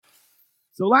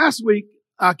So last week,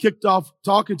 I kicked off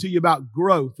talking to you about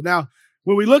growth. Now,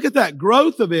 when we look at that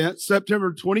growth event,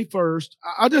 September 21st,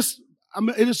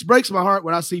 it just breaks my heart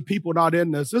when I see people not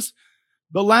in this.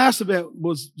 The last event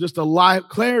was just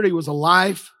Clarity was a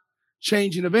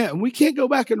life-changing event, and we can't go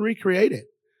back and recreate it.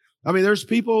 I mean, there's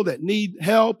people that need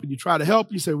help, and you try to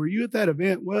help. You say, were you at that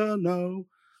event? Well, no.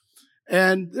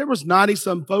 And there was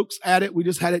 90-some folks at it. We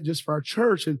just had it just for our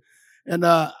church. And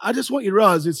I just want you to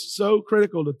realize it's so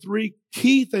critical. The three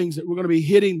key things that we're going to be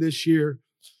hitting this year,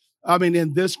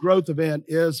 in this growth event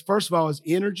is, first of all, is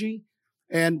energy.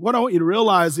 And what I want you to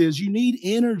realize is you need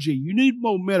energy. You need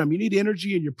momentum. You need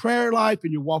energy in your prayer life,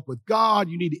 in your walk with God.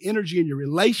 You need energy in your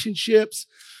relationships.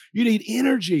 You need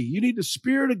energy. You need the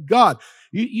Spirit of God.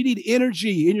 You need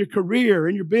energy in your career,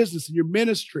 in your business, in your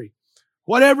ministry.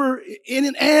 Whatever,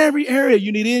 in every area,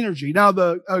 you need energy. Now,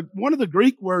 one of the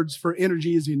Greek words for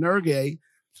energy is energe,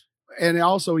 and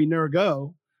also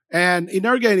energo. And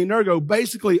energe and energo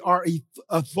basically are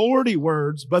authority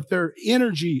words, but they're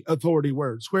energy authority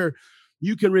words, where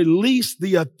you can release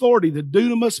the authority, the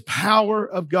dunamis power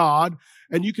of God,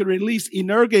 and you can release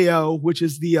energeo, which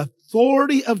is the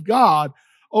authority of God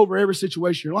over every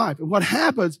situation in your life. And what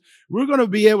happens, we're going to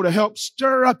be able to help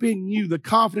stir up in you the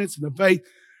confidence and the faith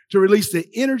to release the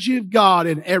energy of God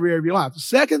in every area of your life. The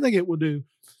second thing it will do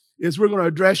is we're going to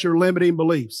address your limiting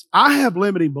beliefs. I have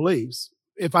limiting beliefs.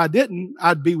 If I didn't,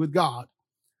 I'd be with God.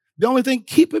 The only thing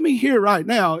keeping me here right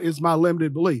now is my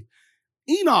limited belief.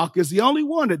 Enoch is the only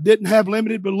one that didn't have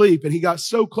limited belief, and he got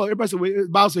so close. Everybody said, the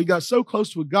Bible says he got so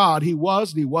close with God, he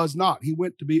was and he was not. He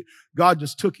went to be, God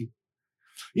just took him.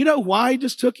 You know why he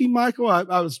just took him, Michael?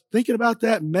 I was thinking about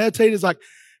that and meditating. It's like,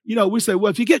 we say, well,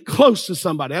 if you get close to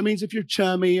somebody, that means if you're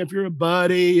chummy, if you're a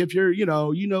buddy, if you're, you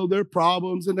know their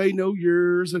problems and they know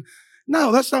yours. And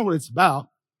no, that's not what it's about.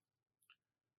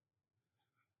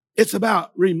 It's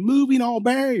about removing all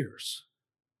barriers.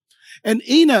 And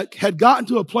Enoch had gotten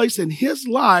to a place in his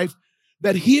life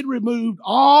that he had removed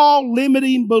all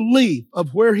limiting belief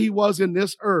of where he was in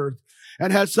this earth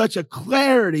and had such a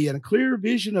clarity and a clear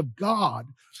vision of God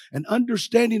and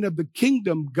understanding of the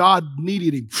kingdom. God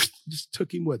needed him. Just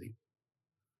took him with him.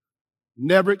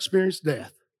 Never experienced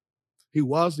death. He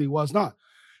was not.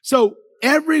 So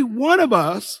every one of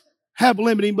us have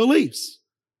limiting beliefs.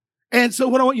 And so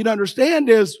what I want you to understand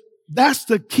is that's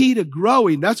the key to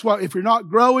growing. That's why if you're not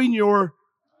growing, you're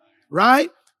right.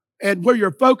 And where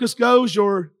your focus goes,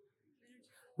 you're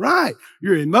right.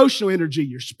 Your emotional energy,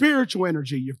 your spiritual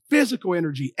energy, your physical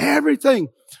energy, everything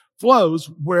flows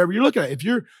wherever you're looking at. If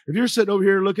you're sitting over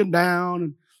here looking down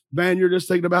and man, you're just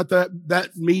thinking about that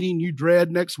meeting you dread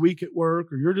next week at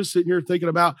work, or you're just sitting here thinking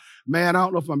about, man, I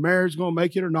don't know if my marriage is going to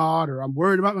make it or not, or I'm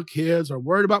worried about my kids, or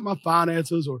worried about my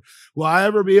finances, or will I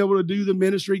ever be able to do the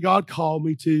ministry God called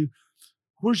me to?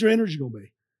 Where's your energy going to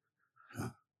be?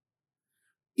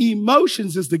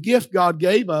 Emotions is the gift God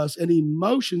gave us, and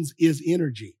emotions is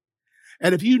energy.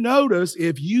 And if you notice,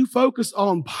 if you focus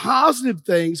on positive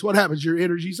things, what happens? Your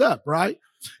energy's up, right?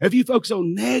 If you focus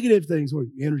on negative things, well,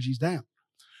 your energy's down.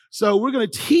 So we're going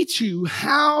to teach you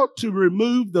how to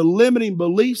remove the limiting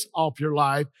beliefs off your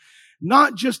life,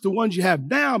 not just the ones you have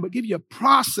now, but give you a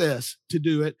process to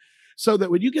do it so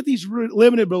that when you get these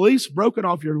limited beliefs broken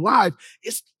off your life,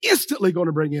 it's instantly going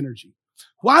to bring energy.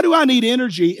 Why do I need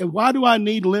energy and why do I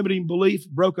need limiting belief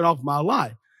broken off my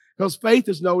life? Because faith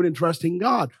is knowing and trusting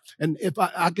God. And if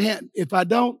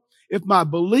my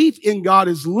belief in God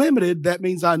is limited, that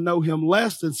means I know him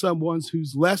less than someone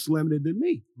who's less limited than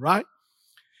me, right?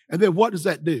 And then what does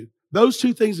that do? Those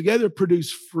two things together produce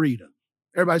freedom.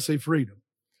 Everybody say freedom.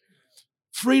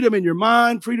 Freedom in your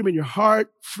mind, freedom in your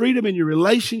heart, freedom in your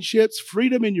relationships,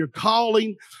 freedom in your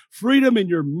calling, freedom in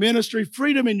your ministry,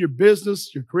 freedom in your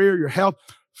business, your career, your health,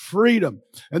 freedom.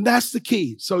 And that's the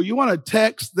key. So you want to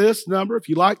text this number if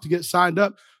you like to get signed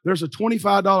up. There's a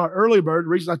 $25 early bird. The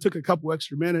reason I took a couple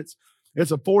extra minutes,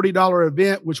 it's a $40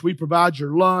 event, which we provide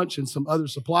your lunch and some other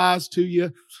supplies to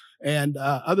you and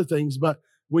other things. But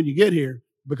when you get here,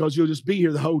 because you'll just be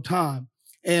here the whole time.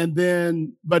 And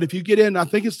then, but if you get in, I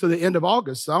think it's to the end of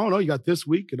August. So I don't know, you got this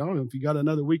week, and I don't know if you got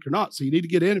another week or not. So you need to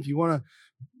get in. If you want to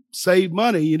save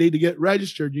money, you need to get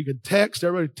registered. You can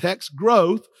everybody text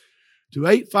growth to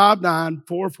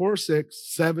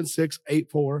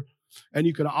 859-446-7684. And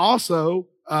you can also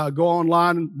go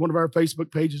online, one of our Facebook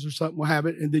pages or something will have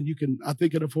it. And then you can, I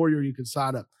think in a foyer, you can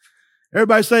sign up.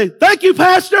 Everybody say, thank you,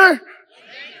 Pastor.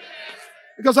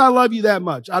 Because I love you that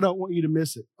much. I don't want you to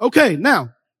miss it. Okay, now,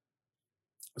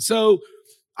 so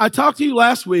I talked to you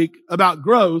last week about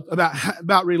growth,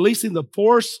 about releasing the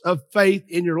force of faith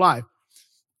in your life.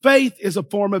 Faith is a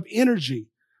form of energy.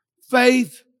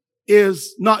 Faith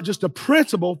is not just a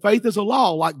principle. Faith is a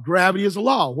law, like gravity is a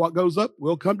law. What goes up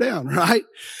will come down, right?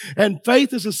 And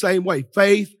faith is the same way.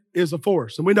 Faith is a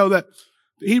force. And we know that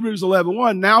Hebrews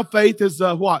 11:1, now faith is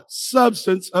the what?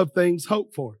 Substance of things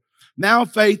hoped for. Now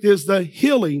faith is the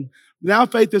healing. Now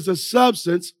faith is the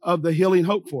substance of the healing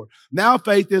hoped for. Now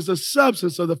faith is the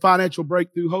substance of the financial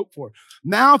breakthrough hoped for.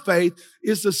 Now faith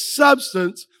is the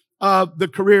substance of the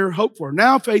career hoped for.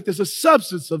 Now faith is a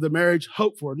substance of the marriage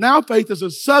hoped for. Now faith is a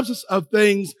substance of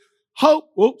things hope.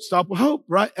 Whoop, stop with hope,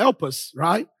 right? Help us,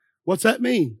 right? What's that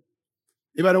mean?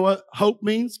 Anybody know what hope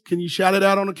means? Can you shout it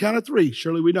out on a count of 3?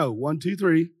 Surely we know. 1, 2,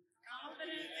 3.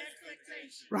 Confident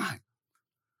expectation. Right.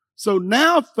 So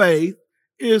now faith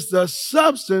is the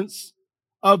substance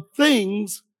of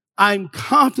things I'm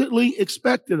confidently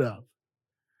expected of.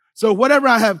 So whatever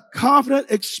I have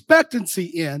confident expectancy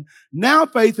in, now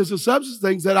faith is the substance of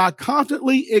things that I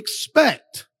confidently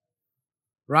expect.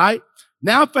 Right?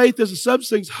 Now faith is a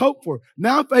substance of things hoped for.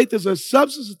 Now faith is a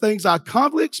substance of things I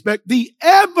confidently expect. The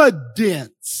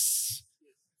evidence.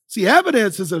 See,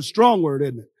 evidence is a strong word,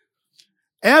 isn't it?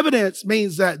 Evidence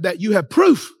means that you have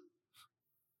proof.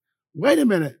 Wait a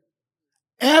minute.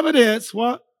 Evidence,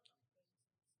 what?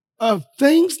 Of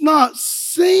things not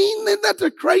seen. Isn't that the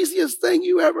craziest thing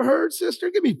you ever heard, sister?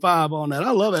 Give me 5 on that.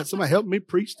 I love that. Somebody help me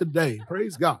preach today.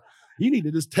 Praise God. You need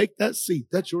to just take that seat.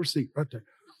 That's your seat right there.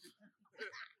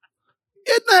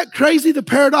 Isn't that crazy, the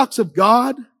paradox of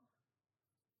God?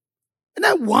 Isn't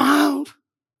that wild?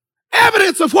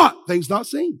 Evidence of what? Things not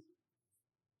seen.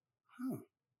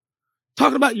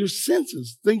 Talking about your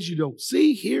senses, things you don't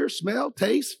see, hear, smell,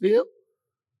 taste, feel.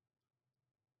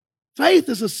 Faith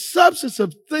is a substance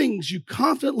of things you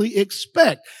confidently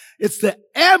expect. It's the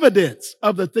evidence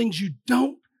of the things you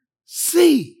don't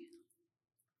see.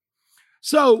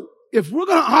 So if we're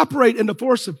going to operate in the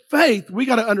force of faith, we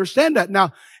got to understand that.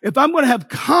 Now, if I'm going to have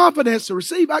confidence to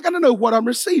receive, I got to know what I'm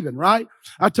receiving, right?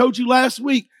 I told you last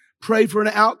week, pray for an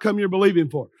outcome you're believing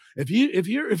for. If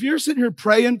you're sitting here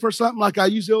praying for something, like I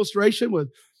used the illustration with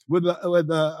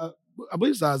I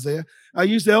believe it's Isaiah. I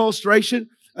used the illustration.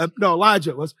 No,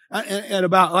 Elijah was, and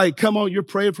about like, come on, you're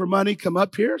praying for money. Come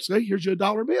up here. Say, here's your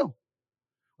 $1 bill.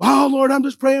 Oh, Lord, I'm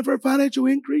just praying for a financial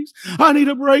increase. I need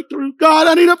a breakthrough. God,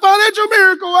 I need a financial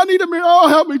miracle. I need a miracle. Oh,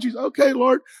 help me, Jesus. Okay,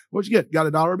 Lord. What'd you get? Got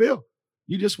a $1 bill.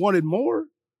 You just wanted more.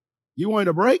 You wanted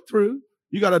a breakthrough.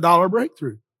 You got a $1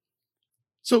 breakthrough.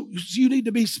 So you need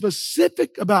to be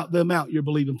specific about the amount you're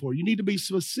believing for. You need to be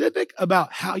specific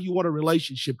about how you want a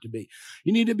relationship to be.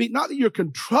 You need to be, not that you're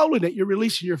controlling it, you're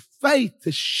releasing your faith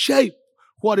to shape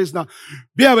what is not.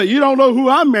 Yeah, but you don't know who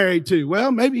I'm married to.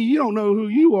 Well, maybe you don't know who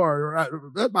you are. Right?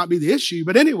 That might be the issue.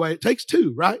 But anyway, it takes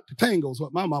 2, right? To tangle is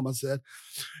what my mama said.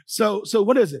 So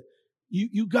what is it?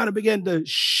 You got to begin to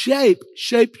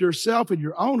shape yourself in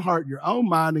your own heart, your own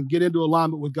mind, and get into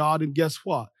alignment with God. And guess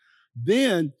what?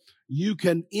 Then you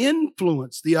can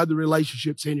influence the other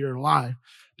relationships in your life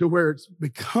to where it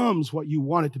becomes what you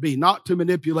want it to be, not to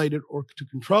manipulate it or to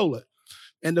control it.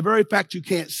 And the very fact you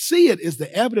can't see it is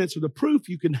the evidence or the proof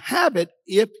you can have it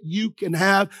if you can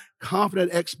have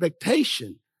confident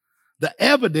expectation, the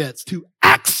evidence to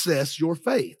access your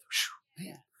faith. Whew,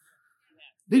 man.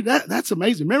 Dude, that's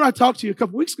amazing. Remember I talked to you a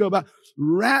couple weeks ago about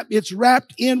it's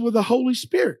wrapped in with the Holy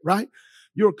Spirit, right?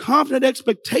 Your confident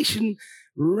expectation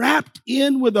wrapped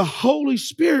in with the Holy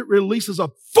Spirit releases a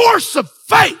force of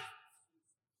faith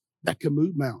that can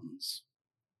move mountains.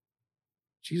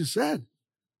 Jesus said,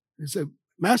 he said,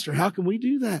 Master, how can we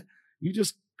do that? You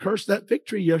just cursed that fig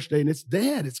tree yesterday and it's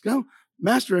dead. It's gone.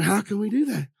 Master, how can we do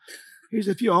that? He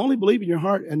said, if you only believe in your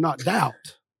heart and not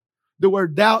doubt. The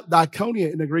word doubt,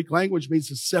 diakonia in the Greek language, means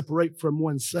to separate from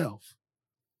oneself.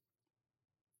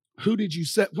 Who did you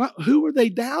set? Who were they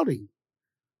doubting?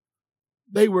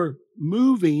 They were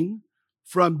moving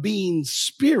from being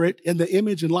spirit in the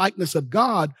image and likeness of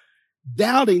God,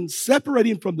 doubting,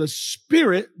 separating from the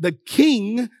spirit, the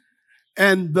king,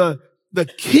 and the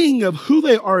king of who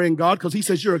they are in God, because he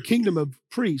says you're a kingdom of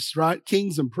priests, right?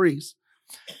 Kings and priests.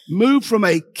 Move from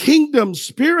a kingdom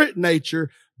spirit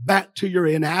nature back to your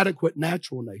inadequate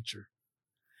natural nature.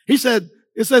 He said,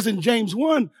 it says in James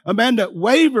 1, a man that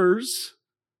wavers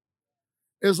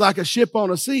is like a ship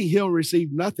on a sea. He'll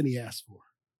receive nothing he asks for.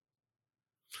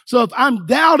 So if I'm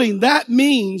doubting, that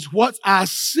means what I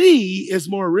see is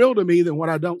more real to me than what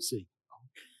I don't see.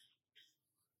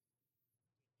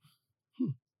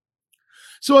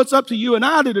 So it's up to you and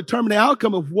I to determine the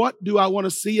outcome of what do I want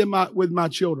to see with my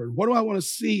children? What do I want to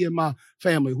see in my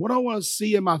family? What do I want to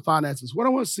see in my finances? What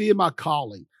do I want to see in my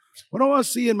calling? What do I want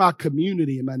to see in my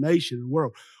community, in my nation, in the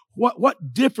world?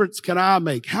 What difference can I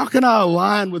make? How can I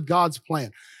align with God's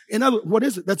plan? In other words, what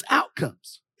is it? That's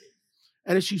outcomes.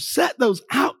 And as you set those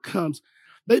outcomes,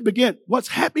 they begin, what's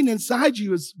happening inside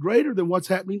you is greater than what's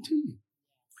happening to you.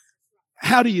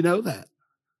 How do you know that?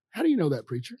 How do you know that,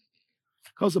 preacher?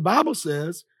 Because the Bible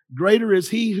says, greater is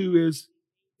he who is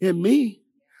in me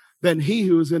than he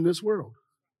who is in this world.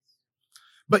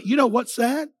 But you know what's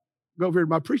sad? Go over here to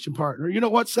my preaching partner. You know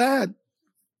what's sad?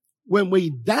 When we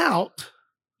doubt,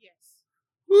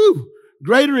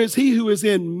 greater is he who is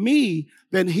in me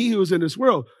than he who is in this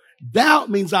world. Doubt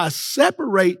means I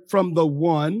separate from the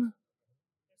one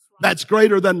that's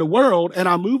greater than the world, and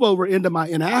I move over into my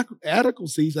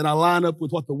inadequacies, and I line up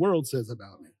with what the world says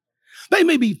about me. They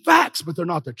may be facts, but they're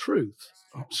not the truth.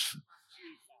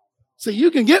 See, you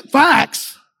can get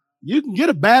facts. You can get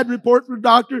a bad report from the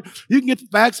doctor. You can get the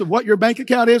facts of what your bank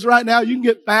account is right now. You can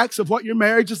get facts of what your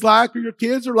marriage is like or your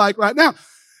kids are like right now.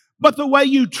 But the way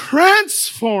you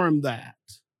transform that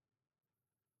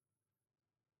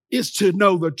is to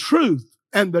know the truth,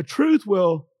 and the truth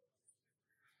will.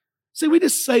 See, we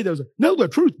just say those, know the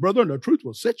truth, brother, and the truth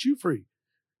will set you free.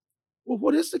 Well,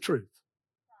 what is the truth?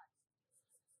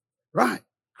 Right.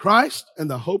 Christ and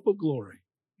the hope of glory.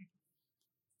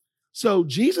 So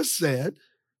Jesus said,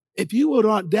 if you will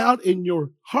not doubt in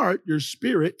your heart, your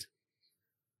spirit,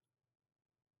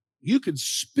 you can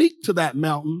speak to that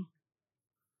mountain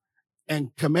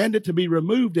and command it to be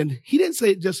removed. And he didn't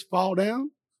say it just fall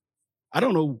down. I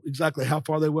don't know exactly how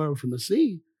far they were from the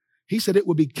sea. He said it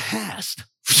would be cast.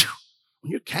 When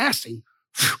you're casting,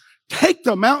 take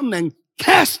the mountain and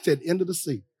cast it into the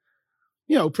sea.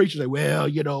 You know, preachers say, well,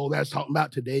 you know, that's talking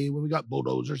about today when we got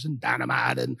bulldozers and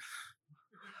dynamite. And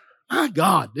my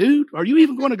God, dude, are you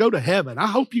even going to go to heaven? I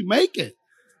hope you make it.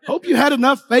 Hope you had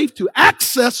enough faith to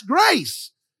access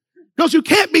grace. Because you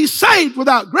can't be saved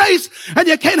without grace, and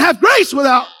you can't have grace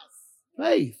without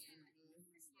faith.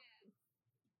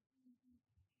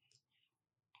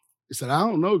 He said, I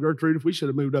don't know, Gertrude, if we should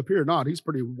have moved up here or not. He's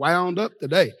pretty wound up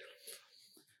today.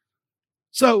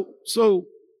 So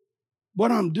what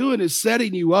I'm doing is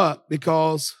setting you up,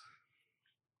 because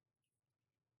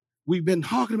we've been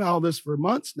talking about all this for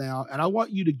months now, and I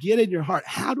want you to get in your heart,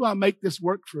 how do I make this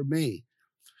work for me?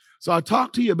 So I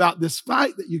talked to you about this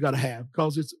fight that you got to have,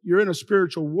 because you're in a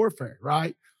spiritual warfare,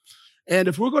 right? And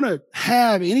if we're going to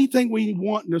have anything we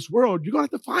want in this world, you're going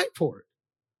to have to fight for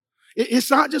it.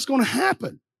 It's not just going to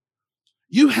happen.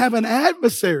 You have an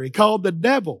adversary called the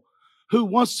devil who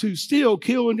wants to steal,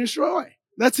 kill, and destroy.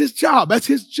 That's his job. That's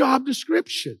his job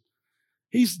description.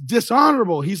 He's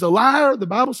dishonorable. He's a liar. The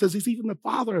Bible says he's even the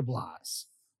father of lies.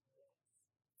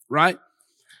 Right?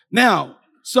 Now,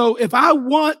 so if I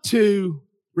want to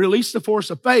release the force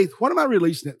of faith, what am I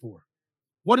releasing it for?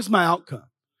 What is my outcome?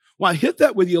 Well, I hit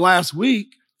that with you last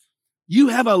week. You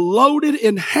have a loaded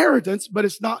inheritance, but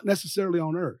it's not necessarily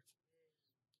on earth.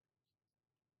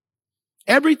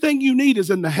 Everything you need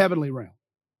is in the heavenly realm.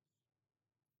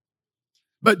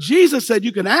 But Jesus said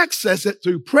you can access it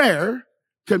through prayer,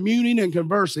 communing and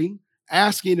conversing,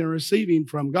 asking and receiving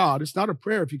from God. It's not a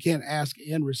prayer if you can't ask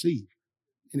and receive.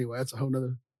 Anyway, that's a whole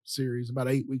nother series, about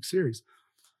an 8-week series.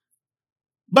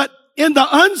 But in the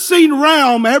unseen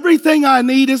realm, everything I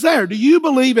need is there. Do you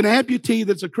believe an amputee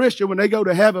that's a Christian, when they go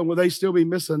to heaven, will they still be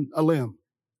missing a limb?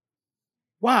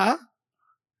 Why?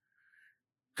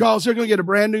 Because they're going to get a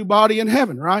brand new body in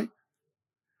heaven, right?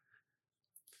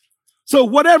 So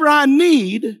whatever I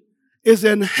need is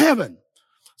in heaven.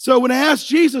 So when I asked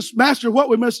Jesus, Master, what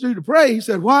we must do to pray, he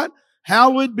said, what?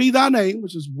 Hallowed be thy name,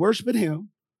 which is worshiping him.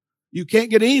 You can't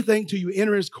get anything till you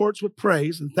enter his courts with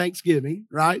praise and thanksgiving,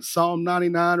 right? Psalm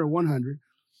 99 or 100.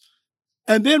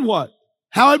 And then what?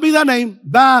 Hallowed be thy name,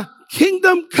 thy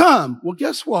kingdom come. Well,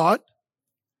 guess what?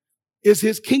 Is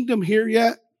his kingdom here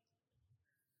yet?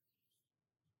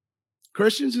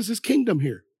 Christians, is his kingdom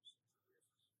here?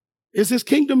 Is his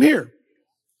kingdom here?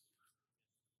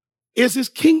 Is his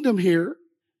kingdom here?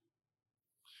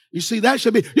 You see, that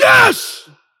should be, yes!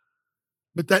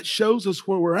 But that shows us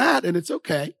where we're at, and it's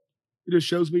okay. It just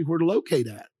shows me where to locate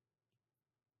at.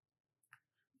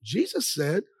 Jesus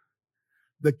said,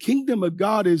 the kingdom of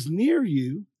God is near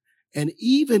you and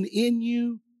even in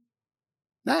you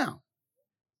now.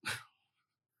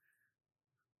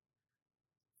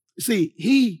 See,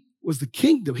 he was the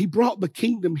kingdom. He brought the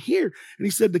kingdom here. And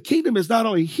he said, the kingdom is not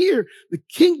only here, the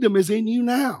kingdom is in you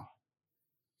now.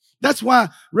 That's why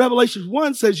Revelation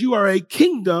 1 says you are a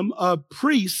kingdom of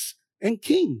priests and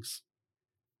kings.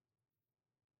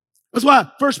 That's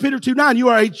why 1 Peter 2:9, you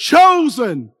are a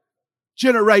chosen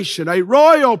generation, a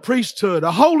royal priesthood,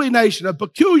 a holy nation, a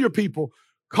peculiar people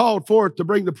called forth to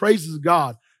bring the praises of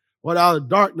God out of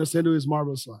darkness into his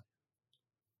marvelous light.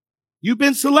 You've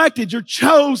been selected. You're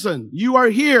chosen. You are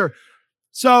here.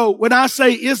 So when I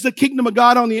say, is the kingdom of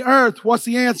God on the earth? What's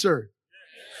the answer?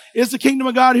 Yes. Is the kingdom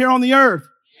of God here on the earth?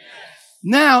 Yes.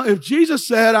 Now, if Jesus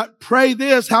said, I pray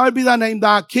this, hallowed be thy name,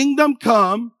 thy kingdom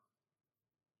come,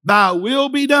 thy will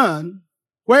be done.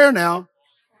 Where now?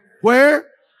 Where?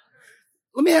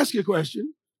 Let me ask you a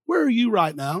question. Where are you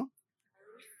right now?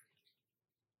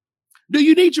 Do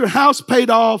you need your house paid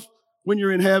off when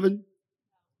you're in heaven?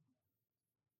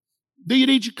 Do you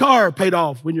need your car paid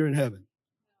off when you're in heaven?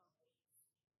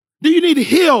 Do you need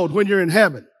healed when you're in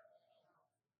heaven?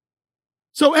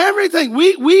 So everything,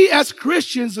 we as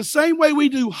Christians, the same way we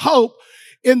do hope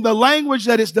in the language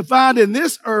that is defined in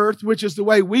this earth, which is the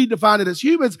way we define it as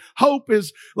humans, hope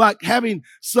is like having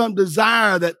some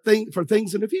desire for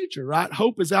things in the future, right?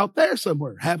 Hope is out there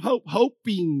somewhere. Have hope,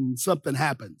 hoping something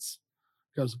happens,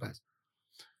 comes to pass.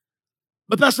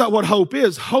 But that's not what hope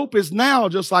is. Hope is now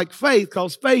just like faith,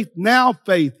 because faith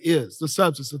is the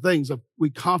substance of things that we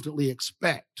confidently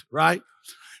expect, right?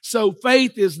 So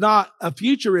faith is not a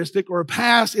futuristic or a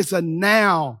past. It's a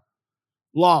now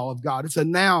law of God. It's a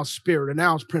now spirit, a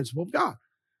now principle of God.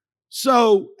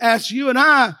 So as you and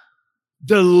I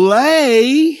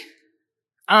delay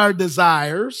our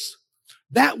desires,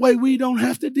 that way we don't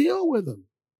have to deal with them.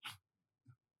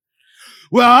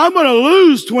 Well, I'm going to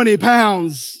lose 20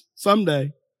 pounds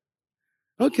someday.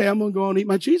 Okay, I'm going to go and eat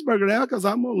my cheeseburger now because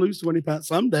I'm going to lose 20 pounds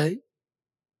someday.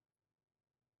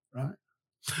 Right?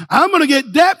 I'm going to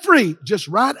get debt free just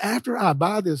right after I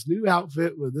buy this new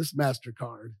outfit with this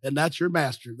MasterCard. And that's your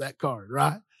master, that card,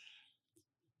 right?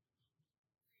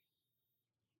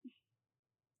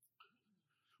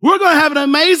 We're going to have an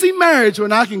amazing marriage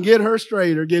when I can get her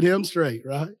straight or get him straight,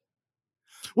 right?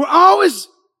 We're always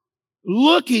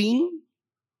looking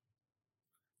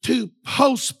to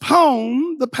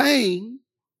postpone the pain,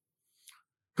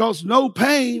 because no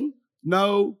pain,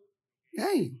 no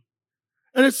gain.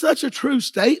 And it's such a true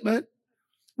statement.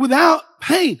 Without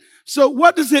pain. So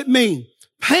what does it mean?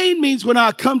 Pain means when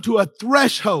I come to a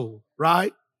threshold,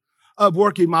 right? Of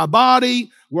working my body,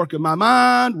 working my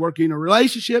mind, working a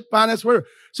relationship, finance, whatever.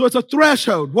 So it's a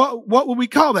threshold. What would we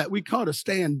call that? We call it a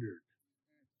standard.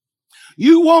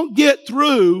 You won't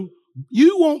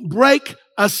break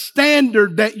a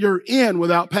standard that you're in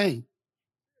without pain.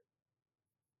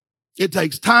 It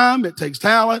takes time, it takes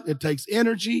talent, it takes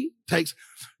energy,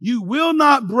 you will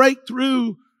not break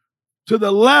through to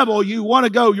the level you want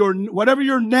to go, whatever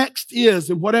your next is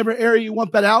and whatever area you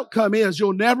want that outcome is,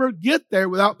 you'll never get there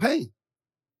without pain.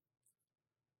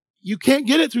 You can't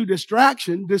get it through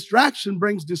distraction. Distraction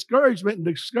brings discouragement, and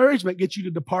discouragement gets you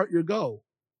to depart your goal.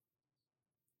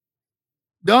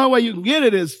 The only way you can get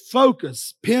it is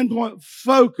focus, pinpoint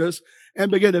focus, and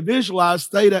begin to visualize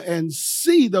theta and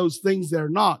see those things that are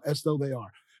not as though they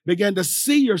are. Begin to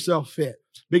see yourself fit.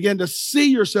 Begin to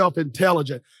see yourself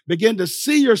intelligent. Begin to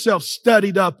see yourself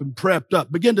studied up and prepped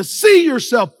up. Begin to see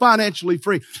yourself financially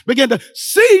free. Begin to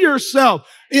see yourself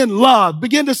in love.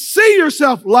 Begin to see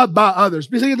yourself loved by others.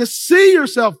 Begin to see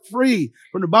yourself free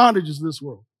from the bondages of this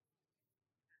world.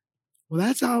 Well,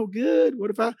 that's all good. What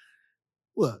if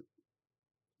look,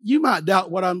 you might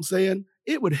doubt what I'm saying.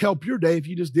 It would help your day if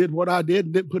you just did what I did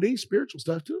and didn't put any spiritual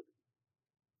stuff to it.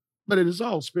 But it is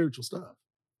all spiritual stuff.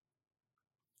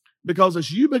 Because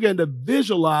as you begin to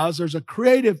visualize, there's a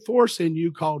creative force in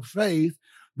you called faith,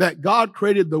 that God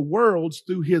created the worlds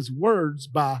through his words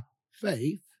by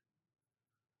faith.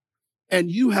 And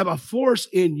you have a force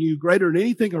in you greater than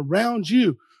anything around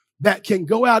you that can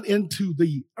go out into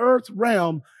the earth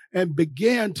realm and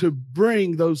begin to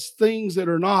bring those things that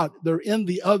are not, they're in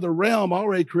the other realm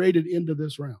already created into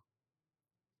this realm.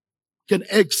 Can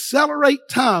accelerate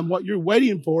time, what you're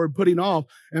waiting for and putting off,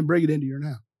 and bring it into your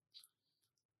now.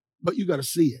 But you got to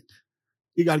see it.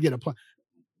 You got to get a plan.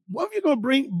 What if you're going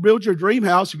to build your dream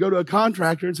house? You go to a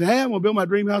contractor and say, hey, I'm going to build my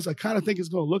dream house. I kind of think it's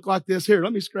going to look like this. Here,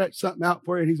 let me scratch something out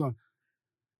for you. And he's going,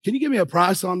 can you give me a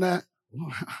price on that?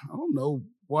 Well, I don't know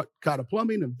what kind of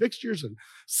plumbing and fixtures and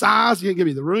size. You can give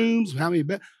me the rooms, how many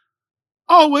beds.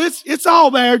 Oh, it's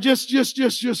all there. Just,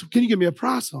 can you give me a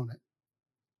price on it?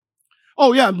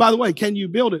 Oh, yeah. And by the way, can you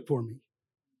build it for me?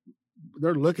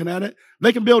 They're looking at it.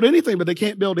 They can build anything, but they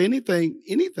can't build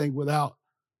anything without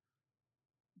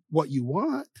what you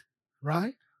want,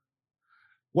 right?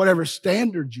 Whatever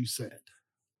standards you set.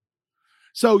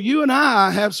 So you and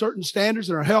I have certain standards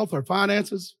in our health, our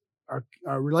finances,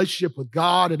 our relationship with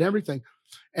God and everything.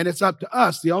 And it's up to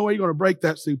us. The only way you're going to break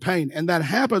that is through pain. And that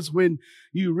happens when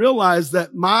you realize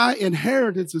that my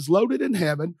inheritance is loaded in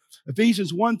heaven.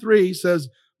 Ephesians 1:3 says,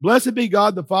 blessed be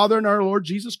God, the Father and our Lord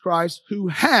Jesus Christ, who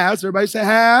has, everybody say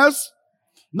has,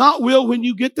 not will when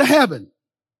you get to heaven,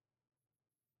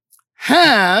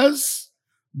 has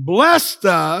blessed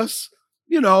us,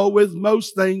 with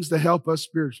most things to help us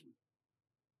spiritually.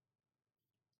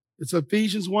 It's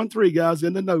Ephesians 1:3, guys,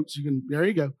 in the notes. There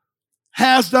you go.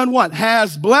 Has done what?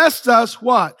 Has blessed us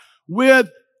what? With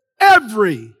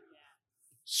every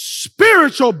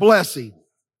spiritual blessing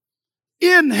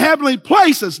in heavenly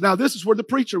places. Now, this is where the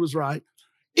preacher was right.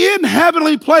 In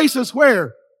heavenly places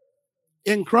where?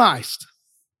 In Christ.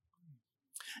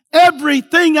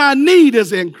 Everything I need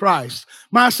is in Christ.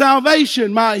 My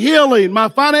salvation, my healing, my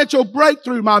financial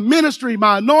breakthrough, my ministry,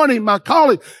 my anointing, my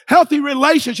calling, healthy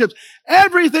relationships.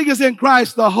 Everything is in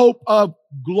Christ, the hope of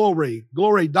glory.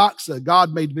 Glory, doxa,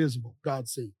 God made visible, God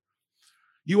seen.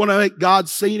 You want to make God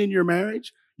seen in your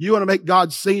marriage? You want to make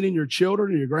God seen in your children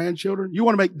and your grandchildren? You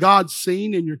want to make God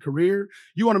seen in your career?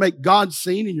 You want to make God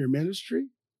seen in your ministry,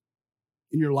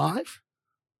 in your life?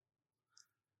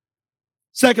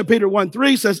 2 Peter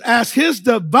 1:3 says, as his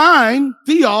divine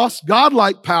theos,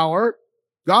 godlike power,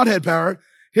 Godhead power,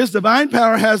 his divine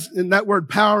power has, and that word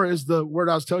power is the word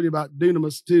I was telling you about,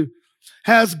 dunamis too,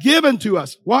 has given to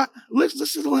us. What? Listen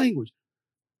to the language.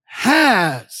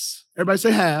 Has. Everybody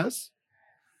say has.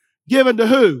 Given to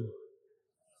who?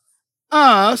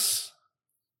 Us.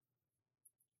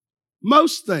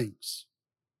 Most things.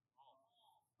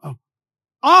 Oh.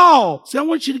 All. See, I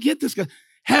want you to get this guy.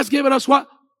 Has given us what?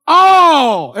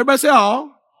 All. Everybody say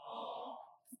all.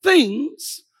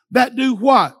 Things that do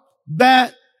what?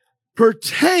 That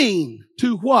pertain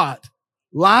to what?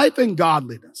 Life and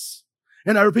godliness.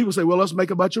 And other people say, well, let's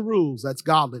make a bunch of rules. That's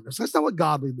godliness. That's not what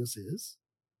godliness is.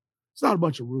 It's not a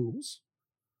bunch of rules.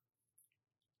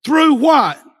 Through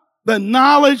what? The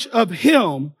knowledge of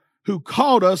him who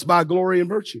called us by glory and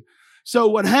virtue. So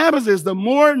what happens is the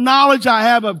more knowledge I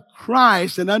have of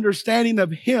Christ and understanding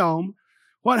of him,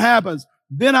 what happens?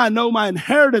 Then I know my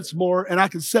inheritance more and I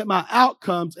can set my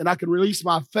outcomes and I can release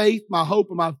my faith, my hope,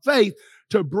 and my faith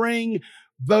to bring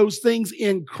those things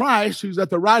in Christ, who's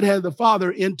at the right hand of the Father,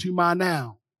 into my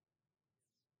now.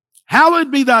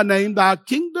 Hallowed be thy name, thy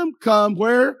kingdom come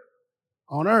where?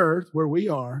 On earth, where we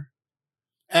are,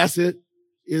 as it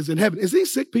is in heaven. Is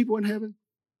these sick people in heaven?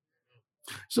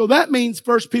 So that means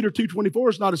 1 Peter 2:24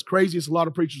 is not as crazy as a lot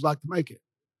of preachers like to make it.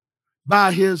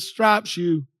 By his stripes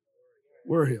you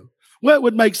were healed. Well, it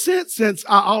would make sense since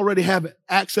I already have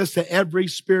access to every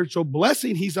spiritual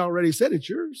blessing. He's already said it's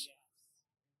yours.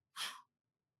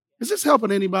 Is this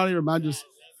helping anybody or am I just?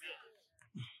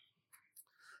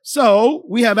 So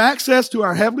we have access to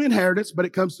our heavenly inheritance, but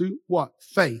it comes through what?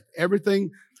 Faith.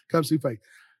 Everything comes through faith.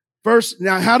 First,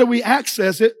 now how do we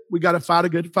access it? We got to fight a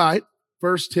good fight.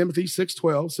 1 Timothy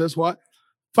 6:12 says what?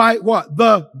 Fight what?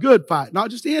 The good fight. Not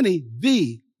just any,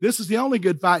 the. This is the only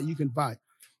good fight you can fight.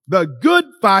 The good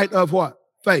fight of what?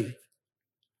 Faith.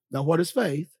 Now, what is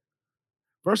faith?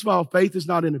 First of all, faith is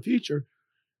not in the future.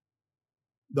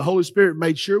 The Holy Spirit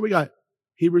made sure we got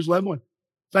Hebrews 11:1.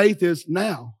 Faith is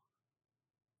now.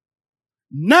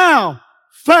 Now,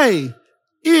 faith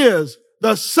is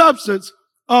the substance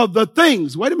of the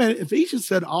things. Wait a minute. Ephesians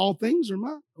said all things are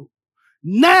mine.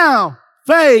 Now,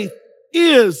 faith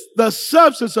is the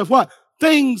substance of what?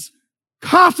 Things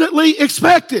confidently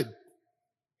expected.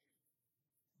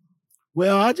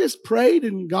 Well, I just prayed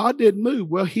and God didn't move.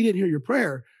 Well, he didn't hear your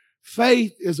prayer.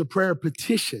 Faith is a prayer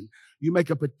petition. You make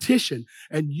a petition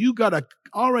and you got to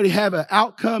already have an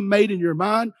outcome made in your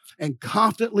mind and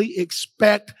confidently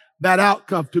expect that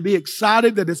outcome, to be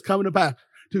excited that it's coming to pass,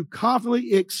 to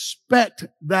confidently expect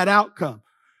that outcome.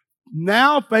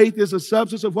 Now faith is a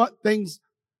substance of what? Things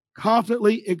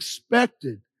confidently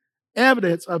expected,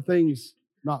 evidence of things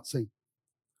not seen.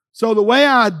 So the way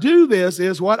I do this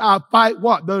is what? I fight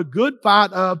what? The good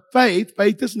fight of faith.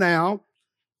 Faith is now.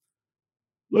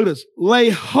 Look at this.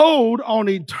 Lay hold on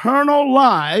eternal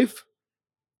life,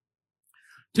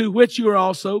 to which you are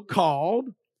also called,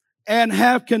 and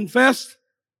have confessed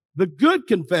the good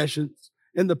confessions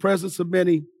in the presence of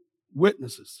many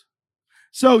witnesses.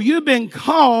 So you've been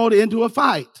called into a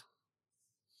fight.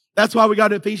 That's why we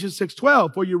got Ephesians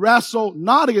 6:12, for you wrestle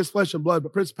not against flesh and blood,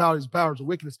 but principalities, powers, and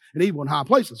wickedness, and evil in high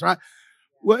places, right?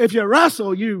 Well, if you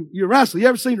wrestle, you wrestle. You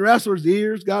ever seen wrestlers'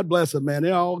 ears? God bless them, man.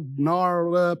 They're all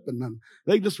gnarled up, and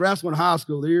they just wrestle in high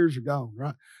school. Their ears are gone,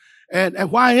 right?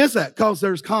 And why is that? Because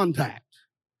there's contact.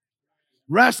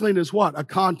 Wrestling is what? A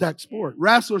contact sport.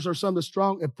 Wrestlers are some of the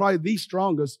strong, and probably the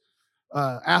strongest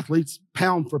athletes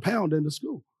pound for pound in the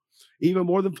school, even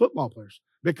more than football players,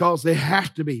 because they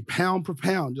have to be pound for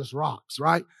pound, just rocks,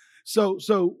 right?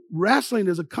 So wrestling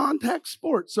is a contact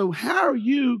sport. So how are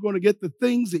you going to get the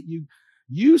things that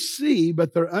you see,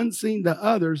 but they're unseen to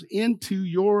others, into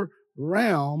your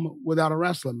realm without a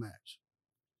wrestling match?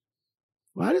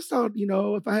 Well, I just thought,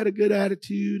 if I had a good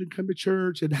attitude and come to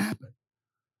church, it'd happen.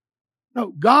 No,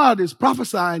 God is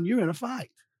prophesying you're in a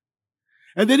fight.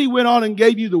 And then he went on and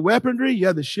gave you the weaponry. You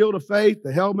had the shield of faith,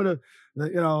 the helmet of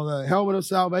the helmet of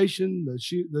salvation,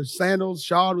 the sandals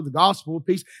shod with the gospel of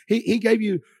peace. He gave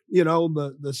you,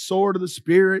 the sword of the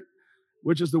Spirit,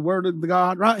 which is the word of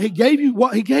God, right? He gave you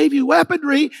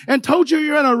weaponry and told you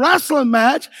you're in a wrestling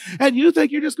match, and you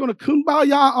think you're just going to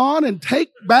kumbaya on and take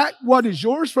back what is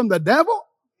yours from the devil?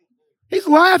 He's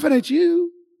laughing at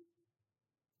you.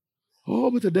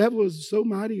 Oh, but the devil is so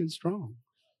mighty and strong.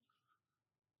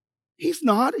 He's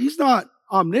not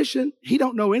omniscient. He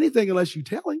don't know anything unless you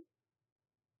tell him.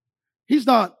 He's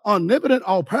not omnipotent,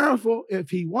 all-powerful. If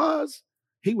he was,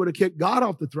 he would have kicked God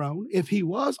off the throne. If he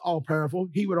was all-powerful,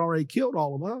 he would have already killed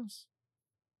all of us.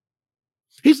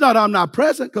 He's not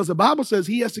omnipresent because the Bible says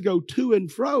he has to go to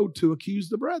and fro to accuse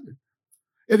the brethren.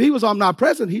 If he was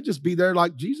omnipresent, he'd just be there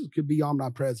like Jesus could be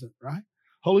omnipresent, right?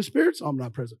 Holy Spirit's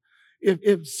omnipresent.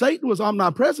 If Satan was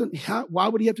omnipresent, why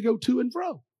would he have to go to and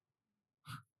fro?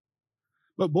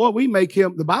 But boy, we make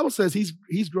him, the Bible says his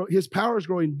power is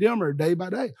growing dimmer day by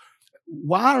day.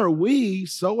 Why are we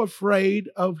so afraid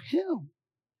of him?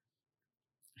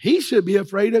 He should be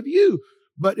afraid of you.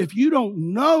 But if you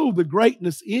don't know the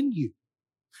greatness in you,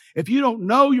 if you don't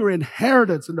know your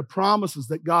inheritance and the promises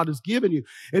that God has given you,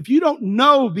 if you don't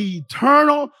know the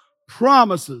eternal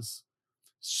promises,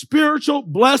 spiritual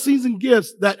blessings and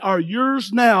gifts that are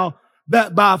yours now,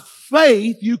 that by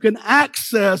faith you can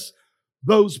access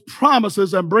those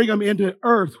promises and bring them into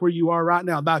earth where you are right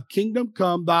now. Thy kingdom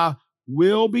come, thy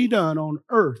will be done on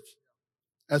earth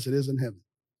as it is in heaven.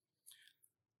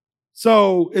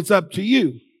 So it's up to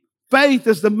you. Faith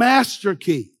is the master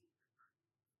key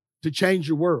to change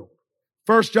your world.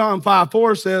 1 John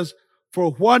 5:4 says,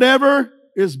 for whatever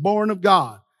is born of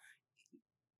God.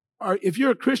 If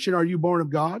you're a Christian, are you born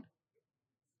of God?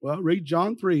 Well, read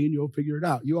John 3 and you'll figure it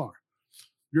out. You are.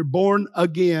 You're born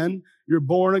again. You're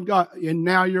born of God. And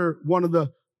now you're one of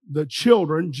the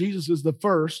children. Jesus is the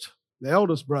first, the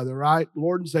eldest brother, right?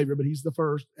 Lord and Savior, but he's the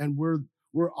first. And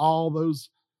we're all those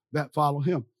that follow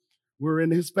him. We're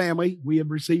in his family. We have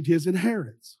received his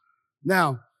inheritance.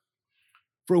 Now,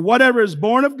 for whatever is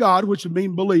born of God, which would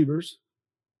mean believers,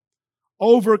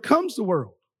 overcomes the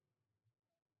world.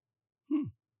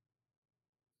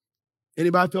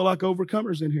 Anybody feel like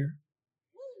overcomers in here?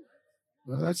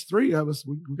 Well, that's 3 of us.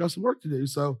 We got some work to do.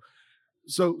 So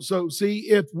see,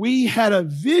 if we had a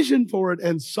vision for it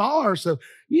and saw ourselves,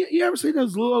 you ever see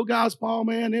those little guys, Paul,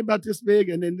 man? They're about this big,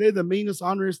 and then they're the meanest,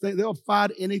 honorest thing. They'll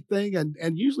fight anything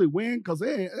and usually win because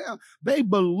they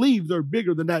believe they're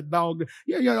bigger than that dog.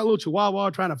 You got a little Chihuahua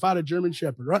trying to fight a German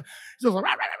Shepherd, right? He's just like,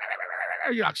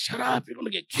 you're like, shut up! You're gonna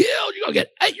get killed. You're gonna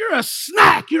get. Hey, you're a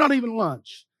snack. You're not even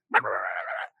lunch.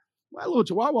 My little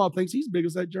Chihuahua thinks he's big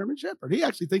as that German Shepherd. He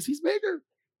actually thinks he's bigger.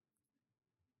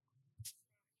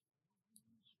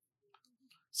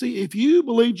 See, if you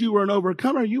believed you were an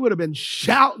overcomer, you would have been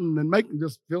shouting and making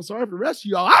just feel sorry for the rest of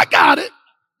y'all. I got it.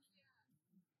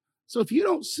 So if you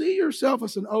don't see yourself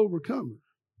as an overcomer,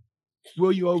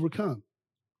 will you overcome?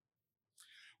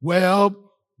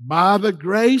 Well, by the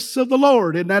grace of the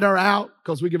Lord, isn't that our out?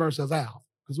 Because we give ourselves out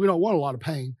because we don't want a lot of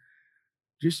pain.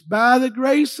 Just by the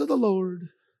grace of the Lord.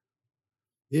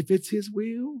 If it's his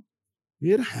will,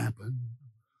 it'll happen.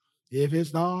 If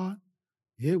it's not,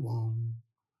 it won't.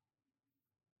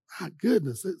 My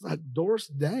goodness, it's like Doris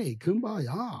Day.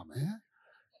 Kumbaya, man.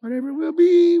 Whatever it will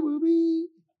be, will be.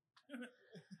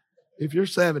 If you're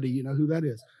 70, you know who that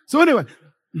is. So anyway,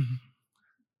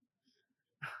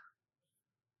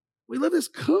 we live this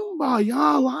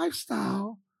kumbaya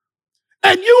lifestyle,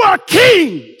 and you are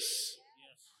kings.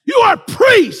 You are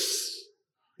priests.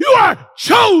 You are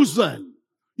chosen.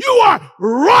 You are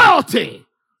royalty.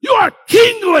 You are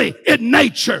kingly in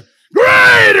nature.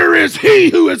 Greater is he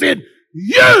who is in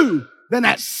you than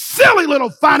that silly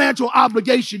little financial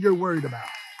obligation you're worried about.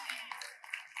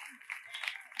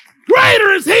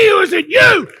 Greater is he who is in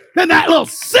you than that little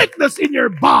sickness in your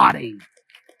body.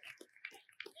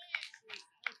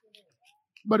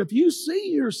 But if you see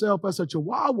yourself as a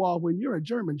Chihuahua when you're a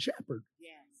German Shepherd,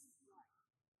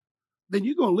 then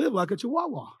you're going to live like a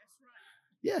Chihuahua.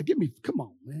 Yeah, come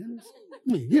on, man.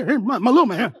 Here, my little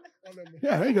man.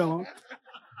 Yeah, there you go.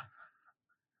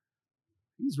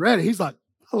 He's ready. He's like,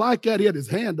 I like that. He had his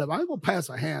hand up. I ain't going to pass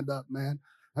a hand up, man.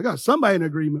 I got somebody in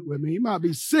agreement with me. He might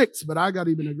be 6, but I got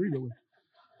him in agreement with him.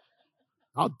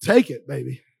 I'll take it,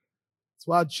 baby. That's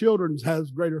why children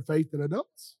have greater faith than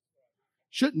adults.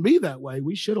 Shouldn't be that way.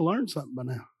 We should have learned something by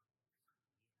now.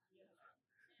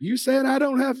 You saying I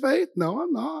don't have faith? No,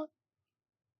 I'm not.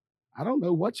 I don't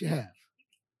know what you have.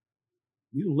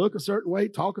 You can look a certain way,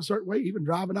 talk a certain way, even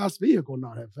drive a nice vehicle and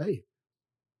not have faith.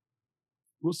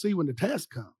 We'll see when the test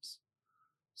comes.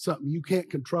 Something you can't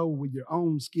control with your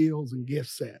own skills and gift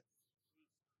set.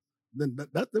 Then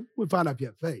we'll find out if you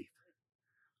have faith.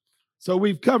 So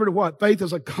we've covered what? Faith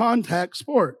is a contact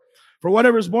sport. For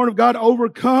whatever is born of God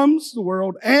overcomes the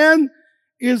world and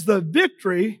is the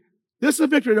victory. This is the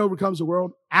victory that overcomes the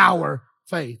world, our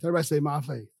faith. Everybody say, my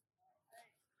faith.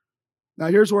 Now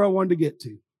here's where I wanted to get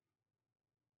to.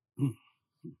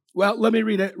 Well, let me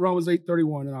read it, Romans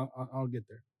 8:31, and I'll get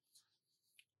there.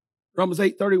 Romans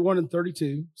 8:31 and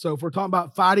 32. So if we're talking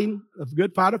about fighting a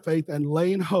good fight of faith and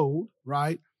laying hold,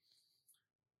 right?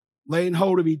 Laying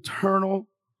hold of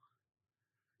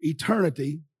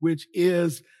eternity, which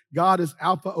is God is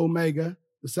Alpha Omega,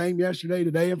 the same yesterday,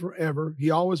 today, and forever.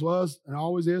 He always was and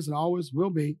always is and always will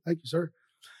be. Thank you, sir.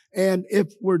 And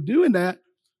if we're doing that,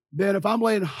 then if I'm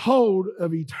laying hold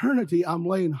of eternity, I'm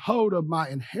laying hold of my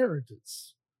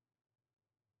inheritance.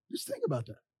 Just think about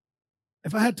that.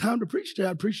 If I had time to preach to you,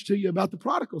 I'd preach to you about the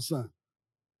prodigal son.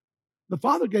 The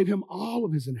father gave him all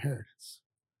of his inheritance.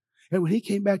 And when he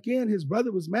came back in, his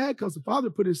brother was mad because the father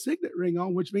put his signet ring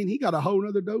on, which means he got a whole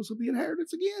other dose of the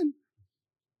inheritance again.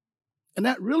 And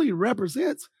that really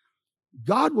represents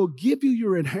God will give you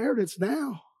your inheritance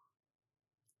now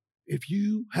if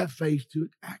you have faith to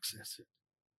access it.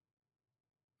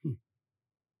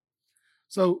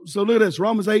 So look at this.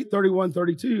 Romans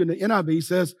 8:31-32 in the NIV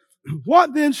says,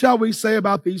 what then shall we say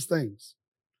about these things?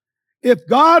 If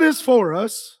God is for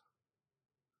us,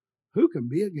 who can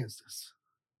be against us?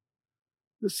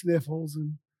 The sniffles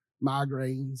and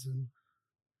migraines. And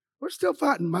we're still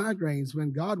fighting migraines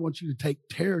when God wants you to take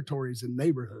territories in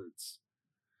neighborhoods.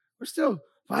 We're still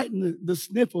fighting the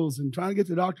sniffles and trying to get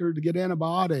the doctor to get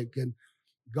antibiotic. And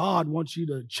God wants you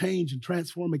to change and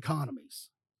transform economies.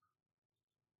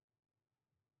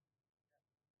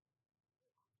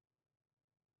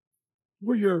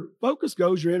 Where your focus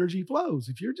goes, your energy flows.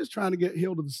 If you're just trying to get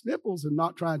healed of the sniffles and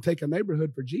not trying to take a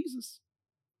neighborhood for Jesus,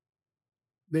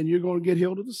 then you're going to get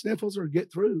healed of the sniffles or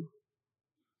get through.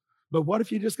 But what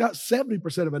if you just got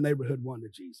 70% of a neighborhood won to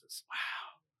Jesus?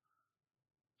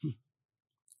 Wow.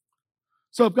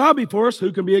 So if God be for us,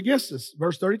 who can be against us?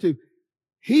 Verse 32.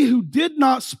 He who did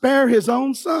not spare his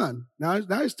own son. Now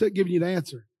he's giving you the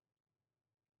answer.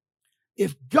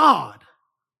 If God,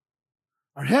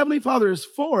 our Heavenly Father, is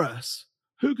for us,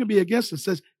 who can be against us? It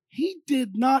says, he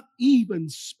did not even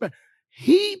spare.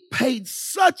 He paid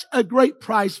such a great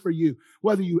price for you.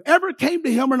 Whether you ever came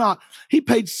to him or not, he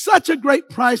paid such a great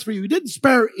price for you. He didn't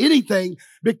spare anything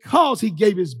because he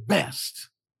gave his best.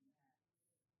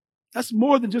 That's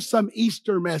more than just some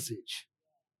Easter message.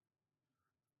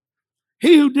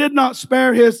 He who did not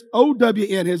spare his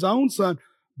OWN, his own son,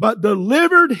 but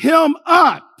delivered him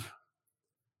up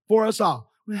for us all.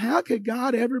 Well, how could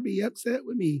God ever be upset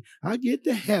with me? I get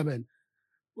to heaven.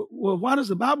 Well, why does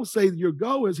the Bible say your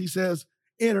goal is, he says,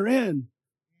 enter in,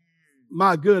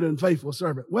 my good and faithful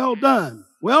servant. Well done.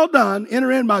 Well done.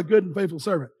 Enter in, my good and faithful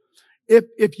servant.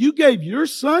 If you gave your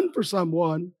son for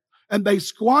someone and they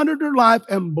squandered their life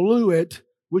and blew it,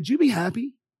 would you be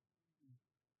happy?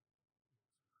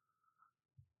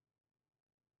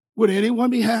 Would anyone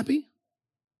be happy?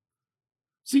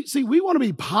 See, we want to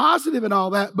be positive and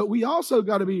all that, but we also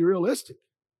got to be realistic.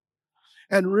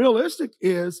 And realistic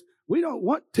is we don't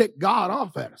want to tick God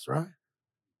off at us, right?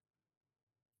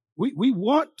 We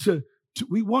want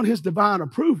we want his divine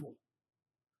approval.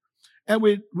 And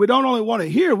we don't only want it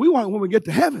here, we want it when we get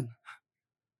to heaven.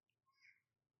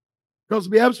 Because to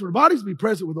be absent from the body is to be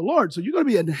present with the Lord. So you're going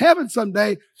to be in heaven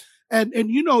someday. And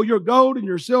you know, your gold and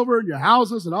your silver and your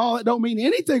houses and all that don't mean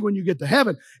anything when you get to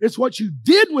heaven. It's what you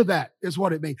did with that is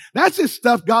what it means. That's just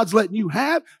stuff God's letting you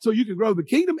have so you can grow the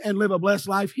kingdom and live a blessed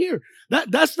life here.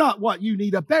 That's not what you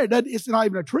need up there. It's not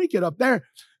even a trinket up there.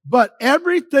 But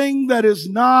everything that is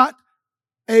not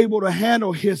able to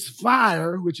handle his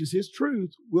fire, which is his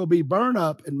truth, will be burned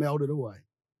up and melted away.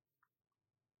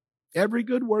 Every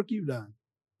good work you've done,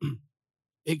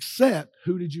 except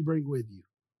who did you bring with you?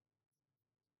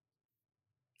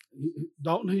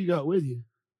 Dalton, who you got with you?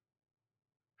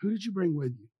 Who did you bring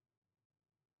with you?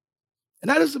 And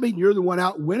that doesn't mean you're the one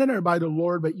out winning everybody to the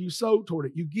Lord, but you sow toward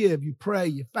it. You give, you pray,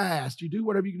 you fast, you do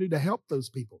whatever you can do to help those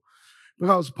people.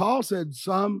 Because Paul said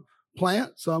some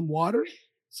plant, some water,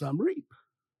 some reap,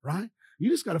 right? You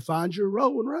just got to find your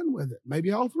role and run with it.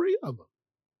 Maybe all three of them.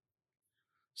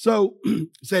 So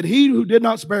said, he who did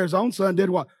not spare his own son did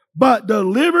what? But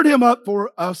delivered him up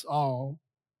for us all.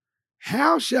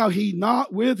 How shall he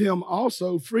not with him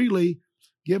also freely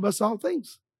give us all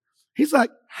things? He's like,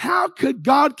 how could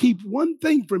God keep one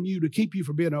thing from you to keep you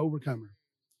from being an overcomer?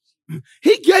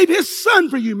 He gave his son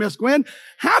for you, Miss Gwen.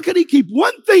 How could he keep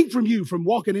one thing from you from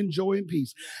walking in joy and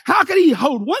peace? How could he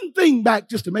hold one thing back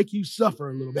just to make you suffer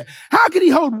a little bit? How could he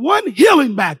hold one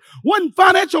healing back, one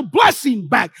financial blessing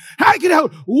back? How could he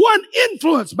hold one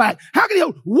influence back? How could he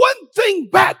hold one thing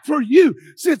back for you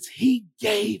since he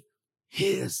gave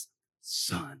his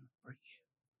son for you?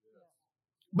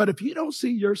 But if you don't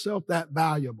see yourself that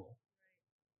valuable,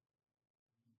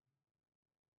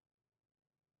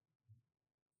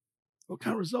 what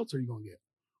kind of results are you going to get?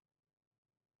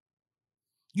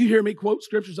 You hear me quote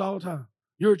scriptures all the time.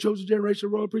 You're a chosen generation,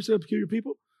 royal priesthood, peculiar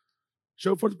people.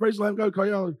 Show forth the praise of the Lamb of God, call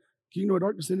you out of the kingdom of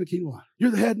darkness into the kingdom of light.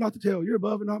 You're the head, not the tail. You're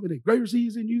above and not beneath. Greater is he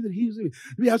is in you than he is in me.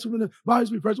 To be absent from the bodies,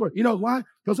 to be present with. You know why?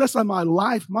 Because that's like my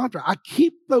life mantra. I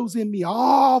keep those in me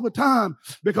all the time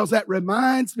because that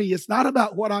reminds me it's not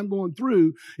about what I'm going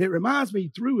through. It reminds me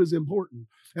through is important.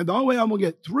 And the only way I'm going to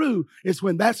get through is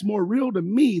when that's more real to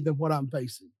me than what I'm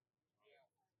facing.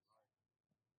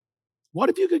 What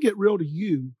if you could get real to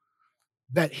you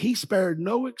that he spared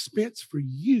no expense for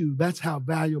you? That's how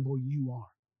valuable you are.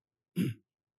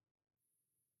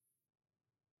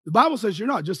 The Bible says you're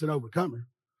not just an overcomer.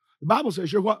 The Bible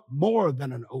says you're what? More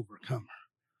than an overcomer.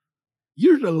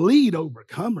 You're to lead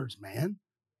overcomers, man.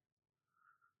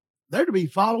 They're to be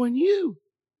following you.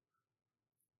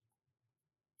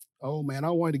 Oh, man, I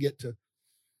wanted to get to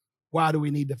why do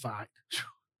we need to fight?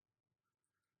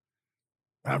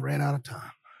 I ran out of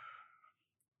time.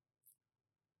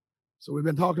 So we've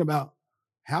been talking about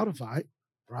how to fight,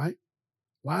 right?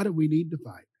 Why do we need to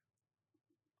fight?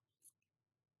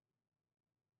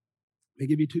 Let me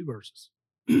give you 2 verses.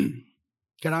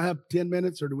 Can I have 10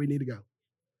 minutes or do we need to go?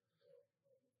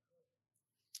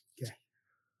 Okay.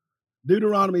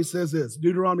 Deuteronomy says this,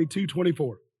 Deuteronomy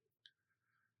 2:24.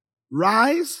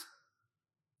 Rise,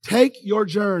 take your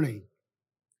journey,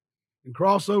 and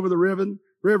cross over the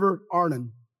river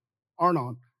Arnon.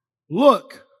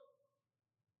 Look,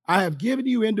 I have given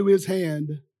you into his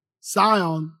hand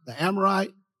Sihon, the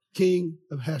Amorite king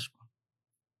of Heshbon.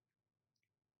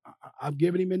 I've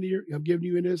given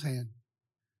you into his hand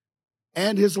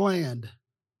and his land.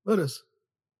 Notice,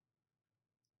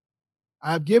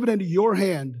 I have given into your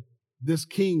hand this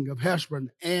king of Heshbon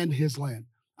and his land.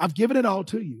 I've given it all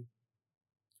to you.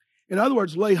 In other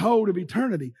words, lay hold of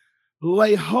eternity.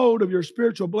 Lay hold of your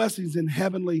spiritual blessings in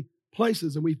heavenly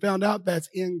places. And we found out that's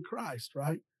in Christ,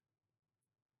 right?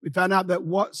 We found out that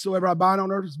whatsoever I bind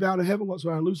on earth is bound in heaven.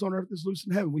 Whatsoever I loose on earth is loose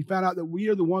in heaven. We found out that we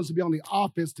are the ones to be on the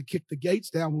offense to kick the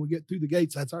gates down. When we get through the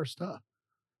gates, that's our stuff.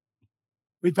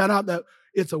 We found out that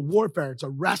it's a warfare. It's a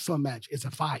wrestling match. It's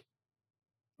a fight.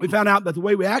 We found out that the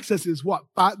way we access it is what?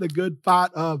 Fight the good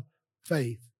fight of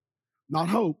faith. Not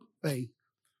hope, faith.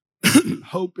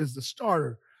 Hope is the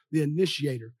starter, the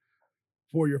initiator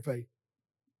for your faith.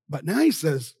 But now he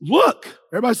says, look.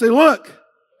 Everybody say, look.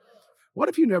 What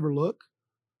if you never look?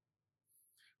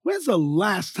 When's the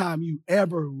last time you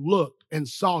ever looked and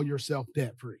saw yourself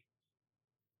debt-free?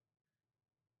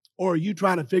 Or are you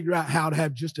trying to figure out how to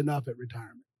have just enough at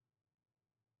retirement?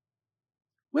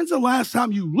 When's the last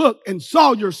time you looked and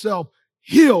saw yourself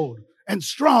healed and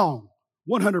strong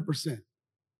 100%?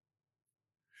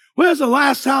 When's the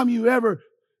last time you ever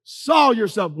saw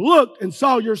yourself, looked and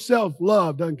saw yourself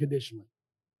loved unconditionally?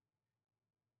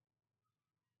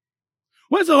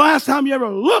 When's the last time you ever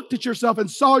looked at yourself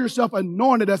and saw yourself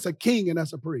anointed as a king and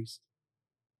as a priest?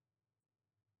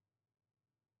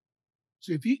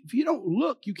 So if you don't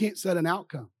look, you can't set an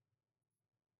outcome.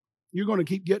 You're going to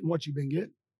keep getting what you've been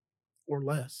getting or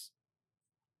less.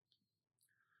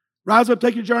 Rise up,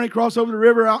 take your journey, cross over the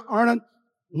river Arnon.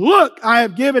 Look, I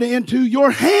have given it into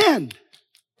your hand.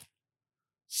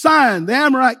 Sihon, the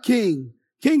Amorite king,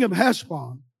 king of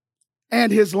Heshbon,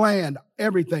 and his land,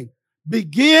 everything.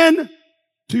 Begin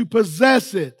to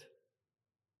possess it.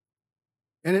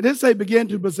 And it didn't say begin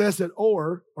to possess it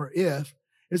or if.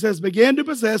 It says begin to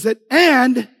possess it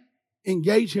and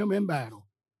engage him in battle.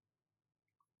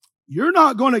 You're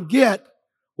not going to get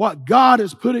what God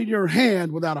has put in your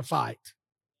hand without a fight.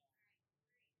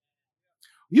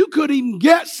 You could even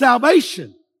get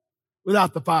salvation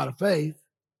without the fight of faith.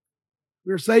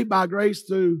 We're saved by grace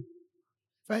through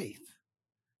faith.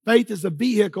 Faith is a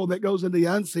vehicle that goes into the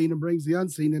unseen and brings the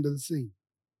unseen into the seen.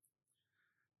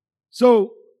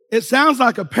 So it sounds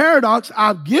like a paradox.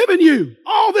 I've given you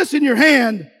all this in your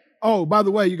hand. Oh, by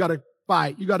the way, you got to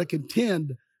fight. You got to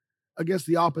contend against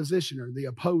the oppositioner, the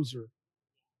opposer.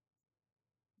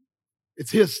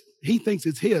 It's his. He thinks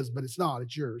it's his, but it's not.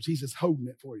 It's yours. He's just holding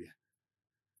it for you.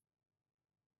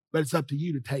 But it's up to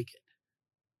you to take it.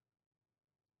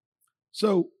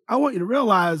 So I want you to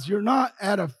realize you're not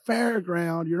at a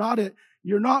fairground. You're not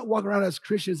You're not walking around as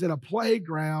Christians in a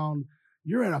playground.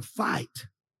 You're in a fight.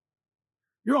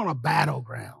 You're on a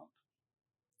battleground.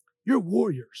 You're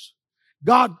warriors.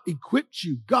 God equipped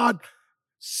you. God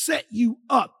set you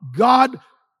up. God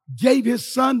gave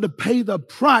his son to pay the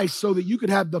price so that you could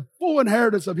have the full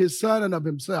inheritance of his son and of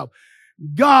himself.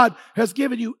 God has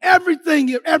given you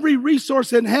everything, every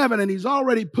resource in heaven, and he's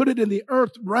already put it in the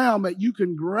earth realm that you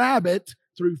can grab it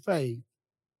through faith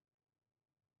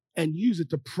and use it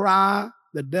to pry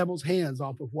the devil's hands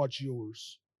off of what's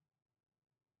yours.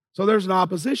 So there's an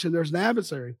opposition. There's an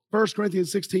adversary. 1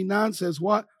 Corinthians 16:9 says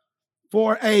what?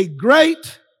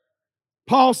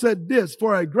 Paul said this,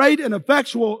 for a great and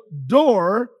effectual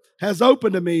door has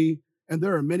opened to me, and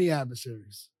there are many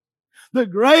adversaries. The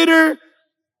greater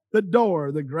the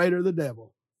door, the greater the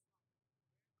devil.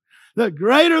 The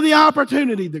greater the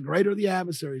opportunity, the greater the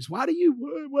adversaries. Why do you,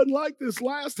 it wasn't like this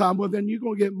last time? Well, then you're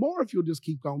going to get more if you'll just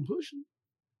keep on pushing.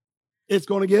 It's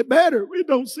going to get better. It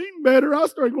don't seem better. I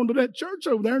started going to that church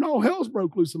over there and all hell's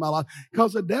broke loose in my life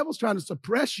because the devil's trying to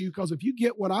suppress you, because if you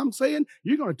get what I'm saying,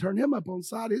 you're going to turn him up on the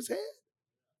side of his head.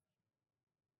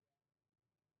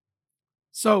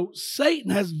 So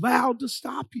Satan has vowed to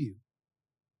stop you.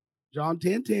 John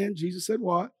 10:10, Jesus said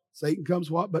what? Satan comes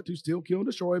what? But to steal, kill, and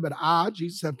destroy. But I,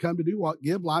 Jesus, have come to do what?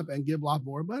 Give life and give life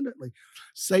more abundantly.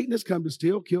 Satan has come to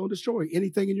steal, kill, and destroy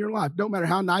anything in your life. Don't matter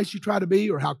how nice you try to be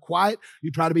or how quiet. You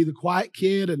try to be the quiet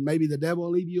kid and maybe the devil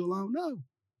will leave you alone. No.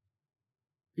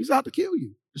 He's out to kill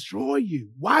you, destroy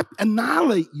you,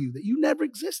 annihilate you, that you never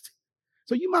existed.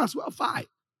 So you might as well fight.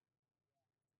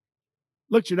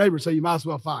 Look at your neighbor and say, you might as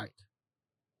well fight.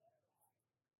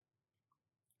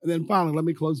 And then finally, let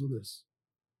me close with this.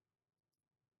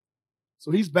 So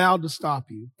he's vowed to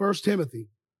stop you. 1 Timothy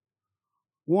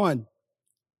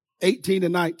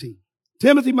 1:18-19.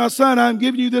 Timothy, my son, I am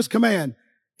giving you this command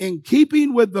in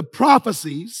keeping with the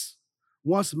prophecies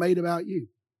once made about you.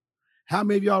 How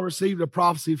many of y'all received a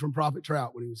prophecy from Prophet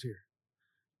Trout when he was here?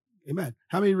 Amen.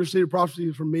 How many received a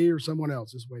prophecy from me or someone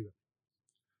else? Just wait.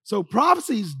 So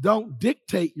prophecies don't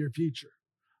dictate your future.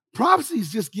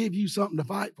 Prophecies just give you something to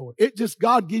fight for.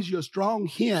 God gives you a strong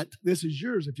hint. This is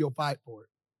yours if you'll fight for it.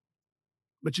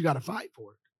 But you got to fight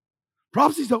for it.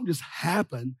 Prophecies don't just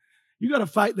happen. You got to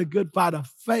fight the good fight of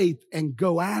faith and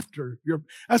go after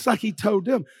that's like he told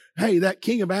them, hey, that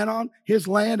king of Anon, his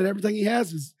land and everything he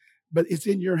has but it's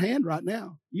in your hand right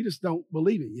now. You just don't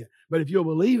believe it yet. But if you'll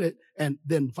believe it and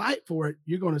then fight for it,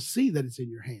 you're going to see that it's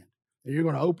in your hand. And you're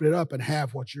going to open it up and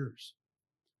have what's yours.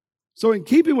 So in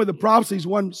keeping with the prophecies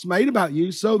once made about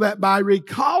you, so that by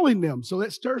recalling them, so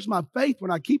that stirs my faith when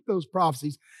I keep those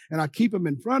prophecies and I keep them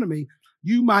in front of me,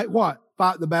 you might what?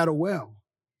 Fight the battle well.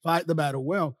 Fight the battle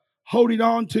well. Holding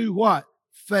on to what?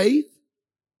 Faith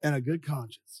and a good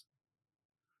conscience.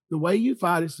 The way you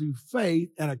fight is through faith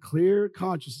and a clear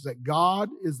consciousness that God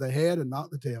is the head and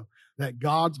not the tail. That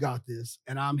God's got this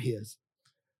and I'm his.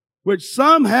 Which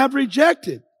some have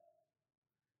rejected.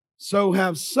 So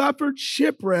have suffered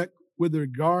shipwreck with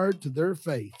regard to their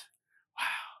faith.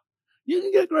 Wow. You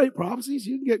can get great prophecies.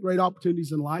 You can get great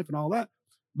opportunities in life and all that.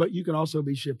 But you can also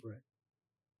be shipwrecked.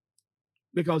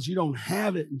 Because you don't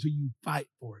have it until you fight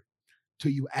for it,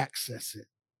 till you access it.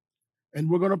 And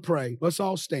we're going to pray. Let's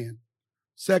all stand.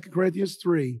 2 Corinthians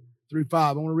 3-5.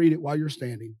 I want to read it while you're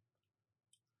standing.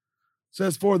 It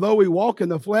says, for though we walk in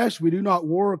the flesh, we do not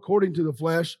war according to the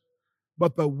flesh,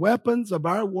 but the weapons of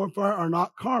our warfare are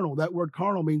not carnal. That word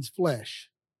carnal means flesh.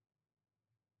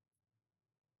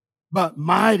 But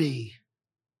mighty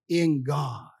in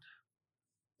God,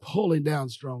 pulling down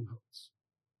strongholds.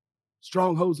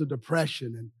 Strongholds of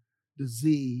depression and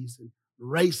disease and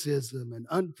racism and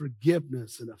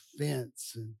unforgiveness and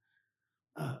offense and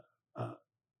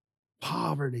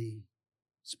poverty,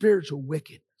 spiritual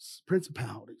wickedness,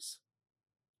 principalities.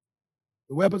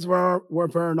 The weapons of our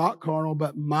warfare are not carnal,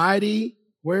 but mighty,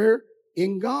 where?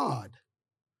 In God.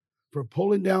 For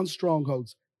pulling down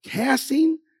strongholds,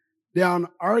 casting down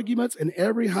arguments and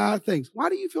every high thing. Why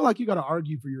do you feel like you got to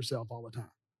argue for yourself all the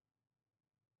time?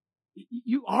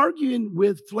 You arguing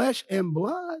with flesh and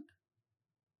blood.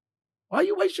 Why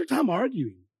you waste your time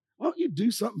arguing? Why don't you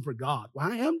do something for God? Well,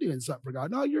 I am doing something for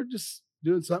God. No, you're just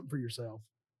doing something for yourself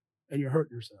and you're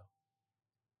hurting yourself.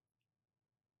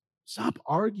 Stop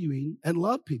arguing and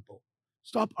love people.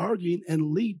 Stop arguing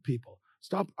and lead people.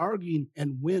 Stop arguing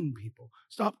and win people.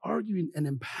 Stop arguing and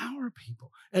empower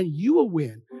people. And you will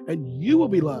win and you will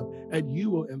be loved and you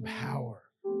will empower.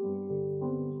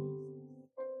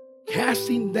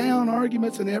 Casting down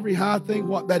arguments and every high thing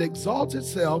that exalts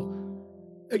itself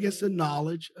against the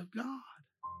knowledge of God.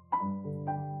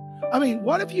 I mean,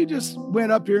 what if you just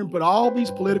went up here and put all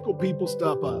these political people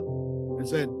stuff up and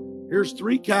said, Here's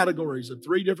 3 categories of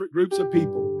 3 different groups of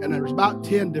people. And there's about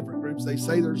 10 different groups. They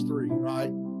say there's 3,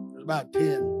 right? There's about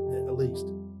 10 at least.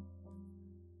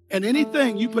 And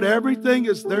anything, you put everything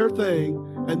as their thing,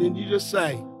 and then you just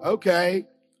say, okay,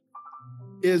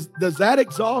 does that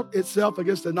exalt itself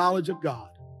against the knowledge of God?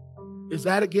 Is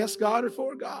that against God or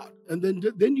for God? And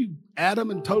then you add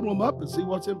them and total them up and see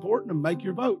what's important and make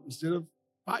your vote instead of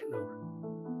fighting over it.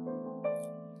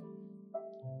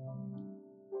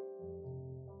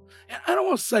 And I don't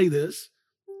want to say this.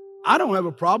 I don't have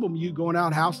a problem with you going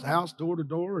out house to house, door to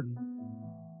door, and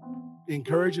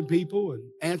encouraging people and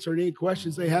answering any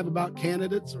questions they have about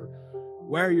candidates, or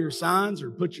wear your signs, or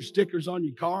put your stickers on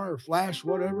your car, or flash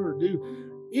whatever, or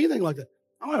do anything like that.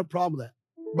 I don't have a problem with that.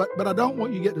 But I don't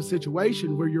want you to get in a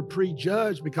situation where you're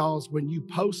prejudged, because when you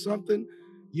post something,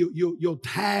 you'll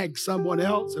tag someone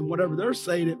else, and whatever they're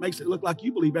saying, it makes it look like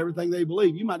you believe everything they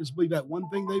believe. You might just believe that one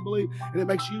thing they believe, and it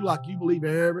makes you like you believe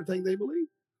everything they believe.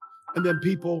 And then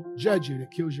people judge you, and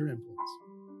it kills your influence.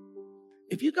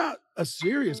 If you got a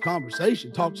serious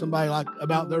conversation, talk to somebody like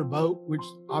about their vote, which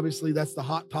obviously that's the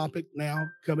hot topic now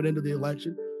coming into the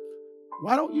election.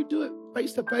 Why don't you do it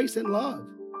face to face in love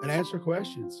and answer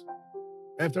questions?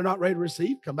 And if they're not ready to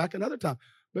receive, come back another time.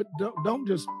 But don't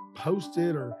just post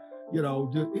it, or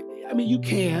you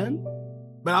can,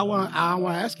 but I want to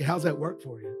ask you, how's that work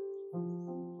for you?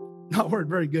 Not worked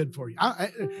very good for you.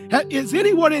 Is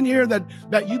anyone in here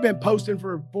that you've been posting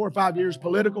for 4 or 5 years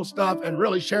political stuff and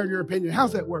really sharing your opinion?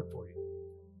 How's that work for you?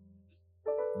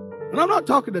 And I'm not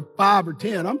talking to 5 or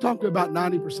 10. I'm talking to about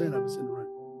 90% of us in the room.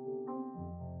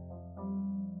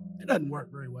 It doesn't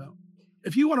work very well.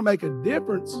 If you want to make a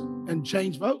difference and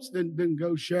change votes, then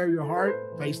go share your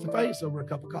heart face to face over a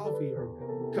cup of coffee or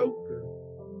Coke, or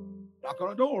knock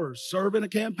on a door, or serve in a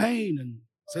campaign and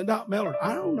send out mailers.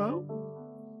 I don't know.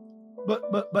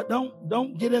 But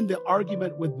don't get in the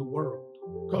argument with the world,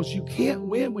 because you can't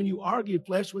win when you argue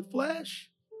flesh with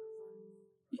flesh.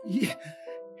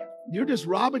 You're just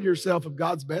robbing yourself of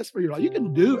God's best for your life. You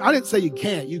can do, I didn't say you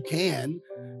can't, you can,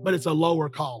 but it's a lower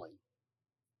calling.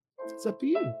 It's up to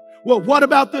you. Well, what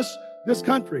about this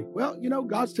country? Well,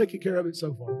 God's taking care of it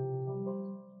so far.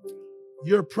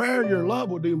 Your prayer and your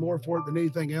love will do more for it than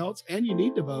anything else, and you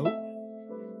need to vote.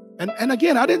 And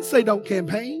again, I didn't say don't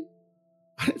campaign.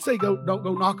 I didn't say don't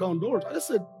go knock on doors. I just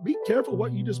said be careful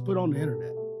what you just put on the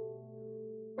internet,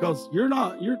 because you're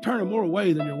turning more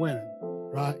away than you're winning,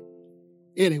 right?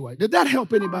 Anyway, did that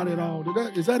help anybody at all?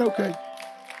 Is that okay?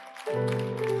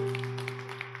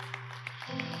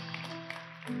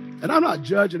 And I'm not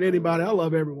judging anybody. I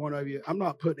love every one of you. I'm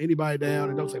not putting anybody down,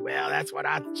 and don't say, well, that's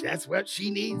what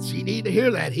she needs. She need to hear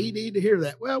that. He need to hear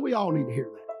that. Well, we all need to hear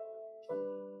that.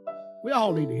 We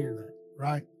all need to hear that,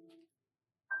 right?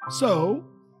 So,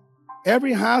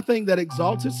 every high thing that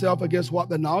exalts itself against what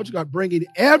the knowledge of God, bringing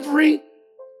every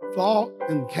thought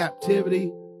in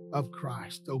captivity of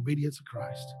Christ, the obedience of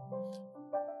Christ.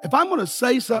 If I'm going to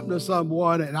say something to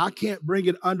someone and I can't bring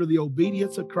it under the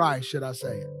obedience of Christ, should I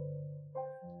say it?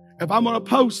 If I'm going to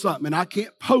post something and I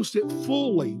can't post it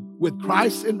fully with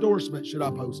Christ's endorsement, should I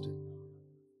post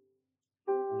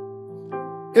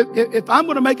it? If I'm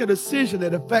going to make a decision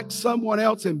that affects someone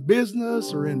else in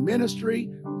business or in ministry,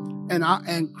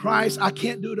 and Christ, I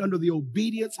can't do it under the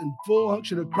obedience and full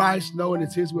unction of Christ, knowing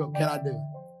it's His will. Can I do it?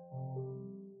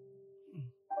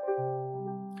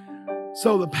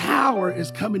 So the power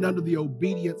is coming under the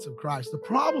obedience of Christ. The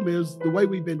problem is the way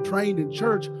we've been trained in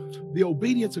church, the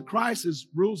obedience of Christ is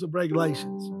rules and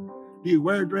regulations. Do you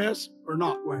wear a dress or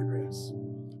not wear a dress?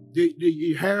 Do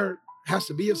your hair has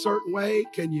to be a certain way?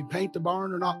 Can you paint the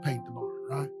barn or not paint the barn,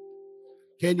 right?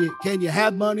 Can you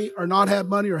have money or not have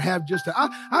money, or have just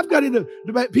I've got into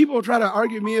debate. People try to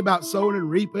argue with me about sowing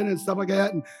and reaping and stuff like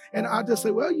that. And I just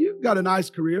say, well, you've got a nice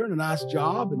career and a nice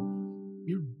job and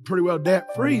you're pretty well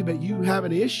debt free, but you have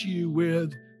an issue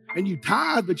with, and you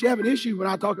tithe, but you have an issue when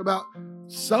I talk about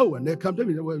sowing. They come to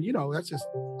me, well, that's just,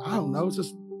 I don't know. It's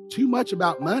just too much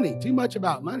about money.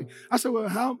 I said, well,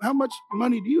 how much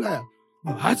money do you have?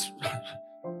 Well, that's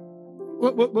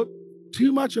what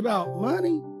too much about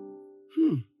money?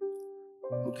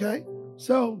 Okay.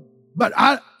 So, but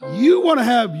you want to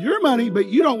have your money, but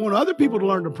you don't want other people to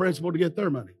learn the principle to get their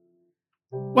money.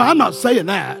 Well, I'm not saying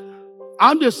that.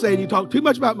 I'm just saying you talk too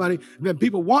much about money, and then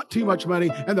people want too much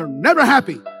money, and they're never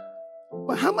happy.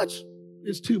 Well, how much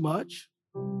is too much?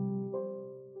 How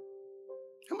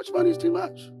much money is too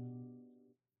much?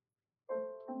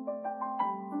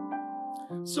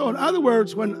 So in other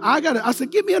words, when I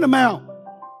said, give me an amount.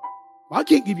 Well, I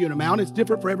can't give you an amount. It's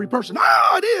different for every person.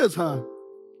 Oh, it is, huh?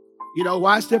 You know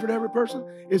why it's different to every person?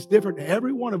 It's different to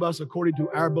every one of us according to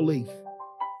our belief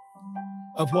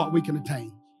of what we can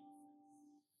attain.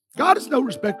 God is no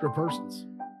respecter of persons.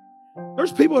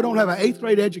 There's people who don't have an 8th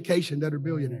grade education that are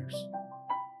billionaires.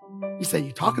 You say,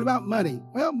 you're talking about money.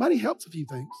 Well, money helps a few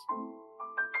things.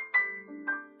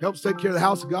 Helps take care of the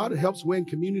house of God. It helps win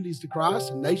communities to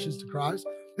Christ and nations to Christ.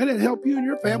 And it helps you and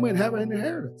your family and have an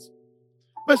inheritance.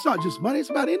 But it's not just money. It's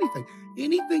about anything.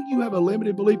 Anything you have a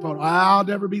limited belief on. I'll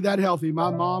never be that healthy. My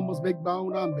mom was big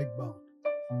boned. I'm big boned.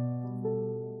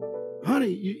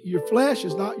 Honey, your flesh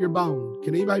is not your bone.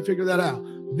 Can anybody figure that out?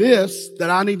 This that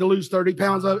I need to lose 30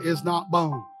 pounds of is not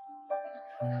bone.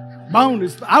 Bone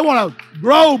is, I want to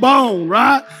grow bone,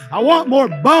 right? I want more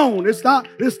bone. It's not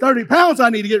this 30 pounds I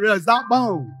need to get rid of. It's not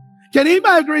bone. Can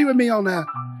anybody agree with me on that?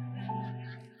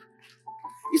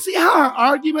 You see how our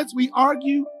arguments, we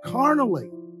argue carnally.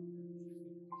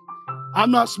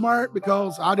 I'm not smart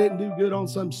because I didn't do good on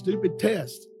some stupid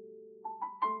test.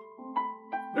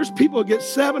 There's people who get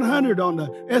 700 on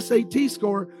the SAT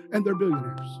score and they're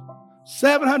billionaires.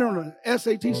 700 on the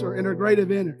SAT score and they're great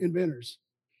inventors.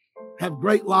 Have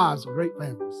great lives and great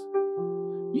families.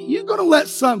 You're going to let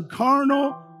some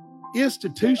carnal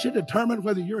institution determine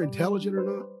whether you're intelligent or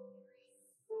not?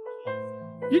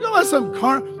 You're going to let some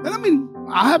carnal... And I mean,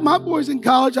 I have my boys in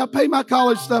college. I pay my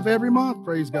college stuff every month.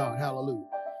 Praise God. Hallelujah.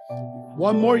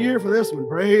 One more year for this one.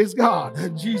 Praise God.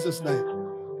 In Jesus' name.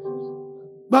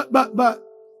 But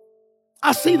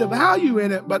I see the value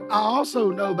in it, but I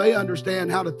also know they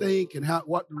understand how to think and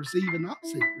what to receive and not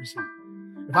receive.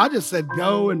 If I just said,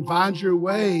 go and find your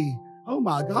way, oh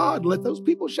my God, let those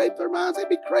people shape their minds. They'd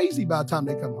be crazy by the time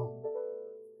they come home.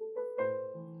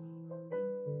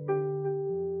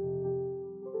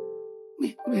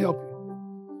 Let me help you.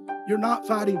 You're not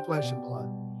fighting flesh and blood.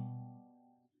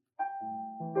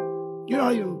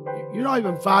 You're not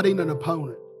even fighting an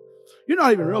opponent. You're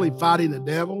not even really fighting the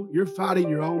devil. You're fighting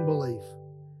your own belief.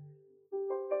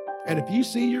 And if you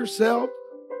see yourself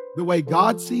the way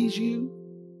God sees you,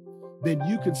 then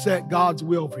you can set God's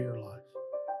will for your life.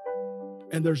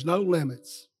 And there's no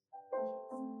limits.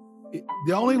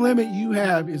 The only limit you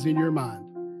have is in your mind.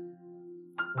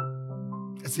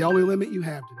 It's the only limit you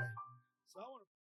have today.